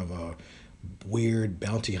 who was kind of a weird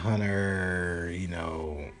bounty hunter,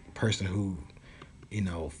 person who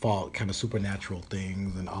fought kind of supernatural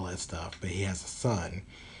things and all that stuff. But he has a son,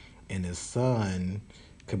 and his son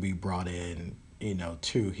could be brought in,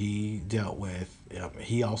 too. He dealt with.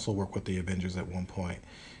 He also worked with the Avengers at one point,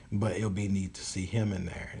 but it'll be neat to see him in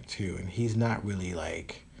there too. And he's not really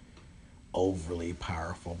like overly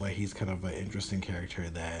powerful, but he's kind of an interesting character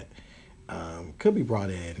that could be brought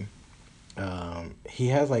in. He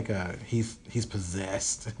has like he's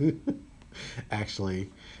possessed, actually.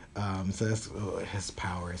 So that's his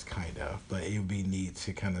powers, kind of. But it would be neat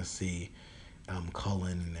to kind of see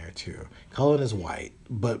Cullen in there too. Cullen is white,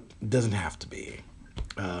 but doesn't have to be.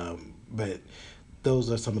 But those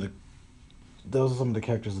are some of the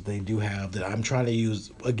characters that they do have that I'm trying to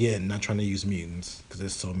use again. Not trying to use mutants because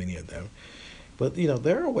there's so many of them. But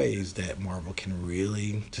there are ways that Marvel can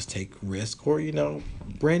really just take risk, or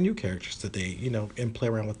brand new characters that they and play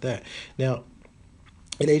around with that. Now,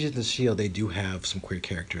 in Agents of Shield, they do have some queer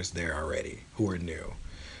characters there already who are new.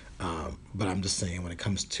 But I'm just saying, when it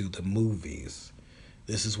comes to the movies,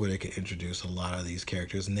 this is where they can introduce a lot of these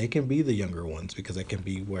characters, and they can be the younger ones because it can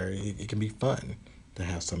be where it can be fun to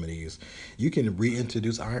have some of these. You can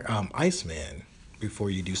reintroduce Iceman before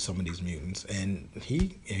you do some of these mutants, and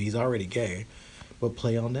he's already gay, but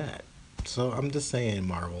play on that. So I'm just saying,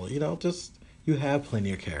 Marvel, just you have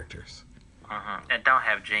plenty of characters. And don't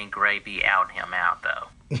have Jean Grey be out him out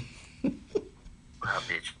though. Her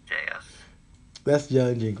bitch ass. That's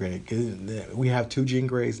young Jean Grey. 'Cause we have two Jean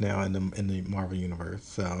Greys now in the Marvel universe,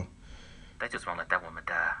 so They just won't let that woman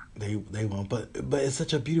die. they won't. But it's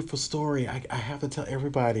such a beautiful story. I have to tell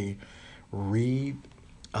everybody, read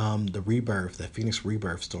the rebirth, that Phoenix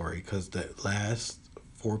rebirth story, because the last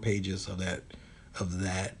 4 pages of that of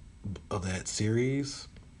that series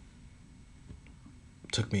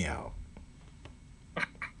took me out.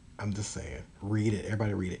 I'm just saying, read it.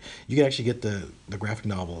 Everybody read it. You can actually get the graphic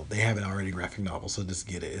novel. They have it already, graphic novel, so just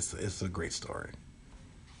get it. It's a great story.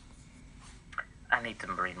 I need to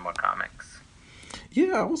read more comics.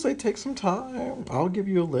 Yeah, I would say take some time. I'll give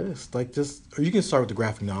you a list. Like just, or you can start with the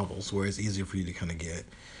graphic novels where it's easier for you to kind of get.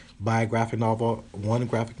 Buy a graphic novel, one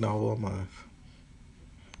graphic novel a month.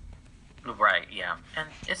 Right, yeah. And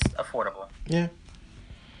it's affordable. Yeah.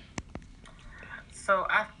 So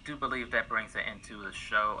I do believe that brings it into the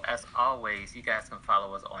show. As always, you guys can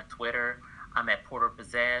follow us on Twitter. I'm at Porter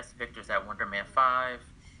Pizzazz. Victor's at Wonderman5.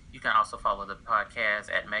 You can also follow the podcast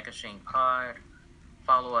at Megashine Pod.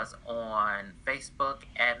 Follow us on Facebook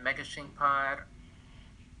at Megashine Pod,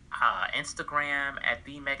 Instagram at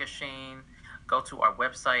The Megashine. Go to our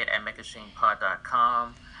website at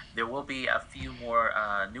megashinepod.com. There will be a few more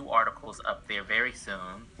new articles up there very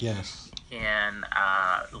soon. Yes. You can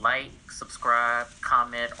like, subscribe,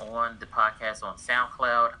 comment on the podcast on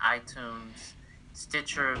SoundCloud, iTunes,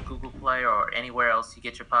 Stitcher, Google Play, or anywhere else you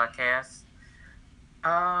get your podcasts.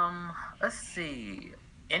 Let's see.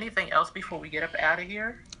 Anything else before we get up out of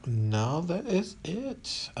here? No, that is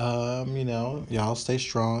it. Y'all stay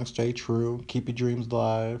strong, stay true, keep your dreams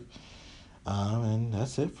alive. And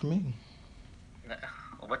that's it for me.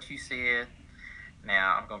 What you said.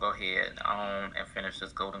 Now I'm gonna go ahead on and finish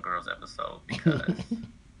this Golden Girls episode because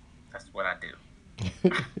that's what I do.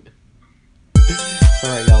 All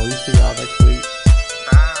right, y'all. We see y'all next week.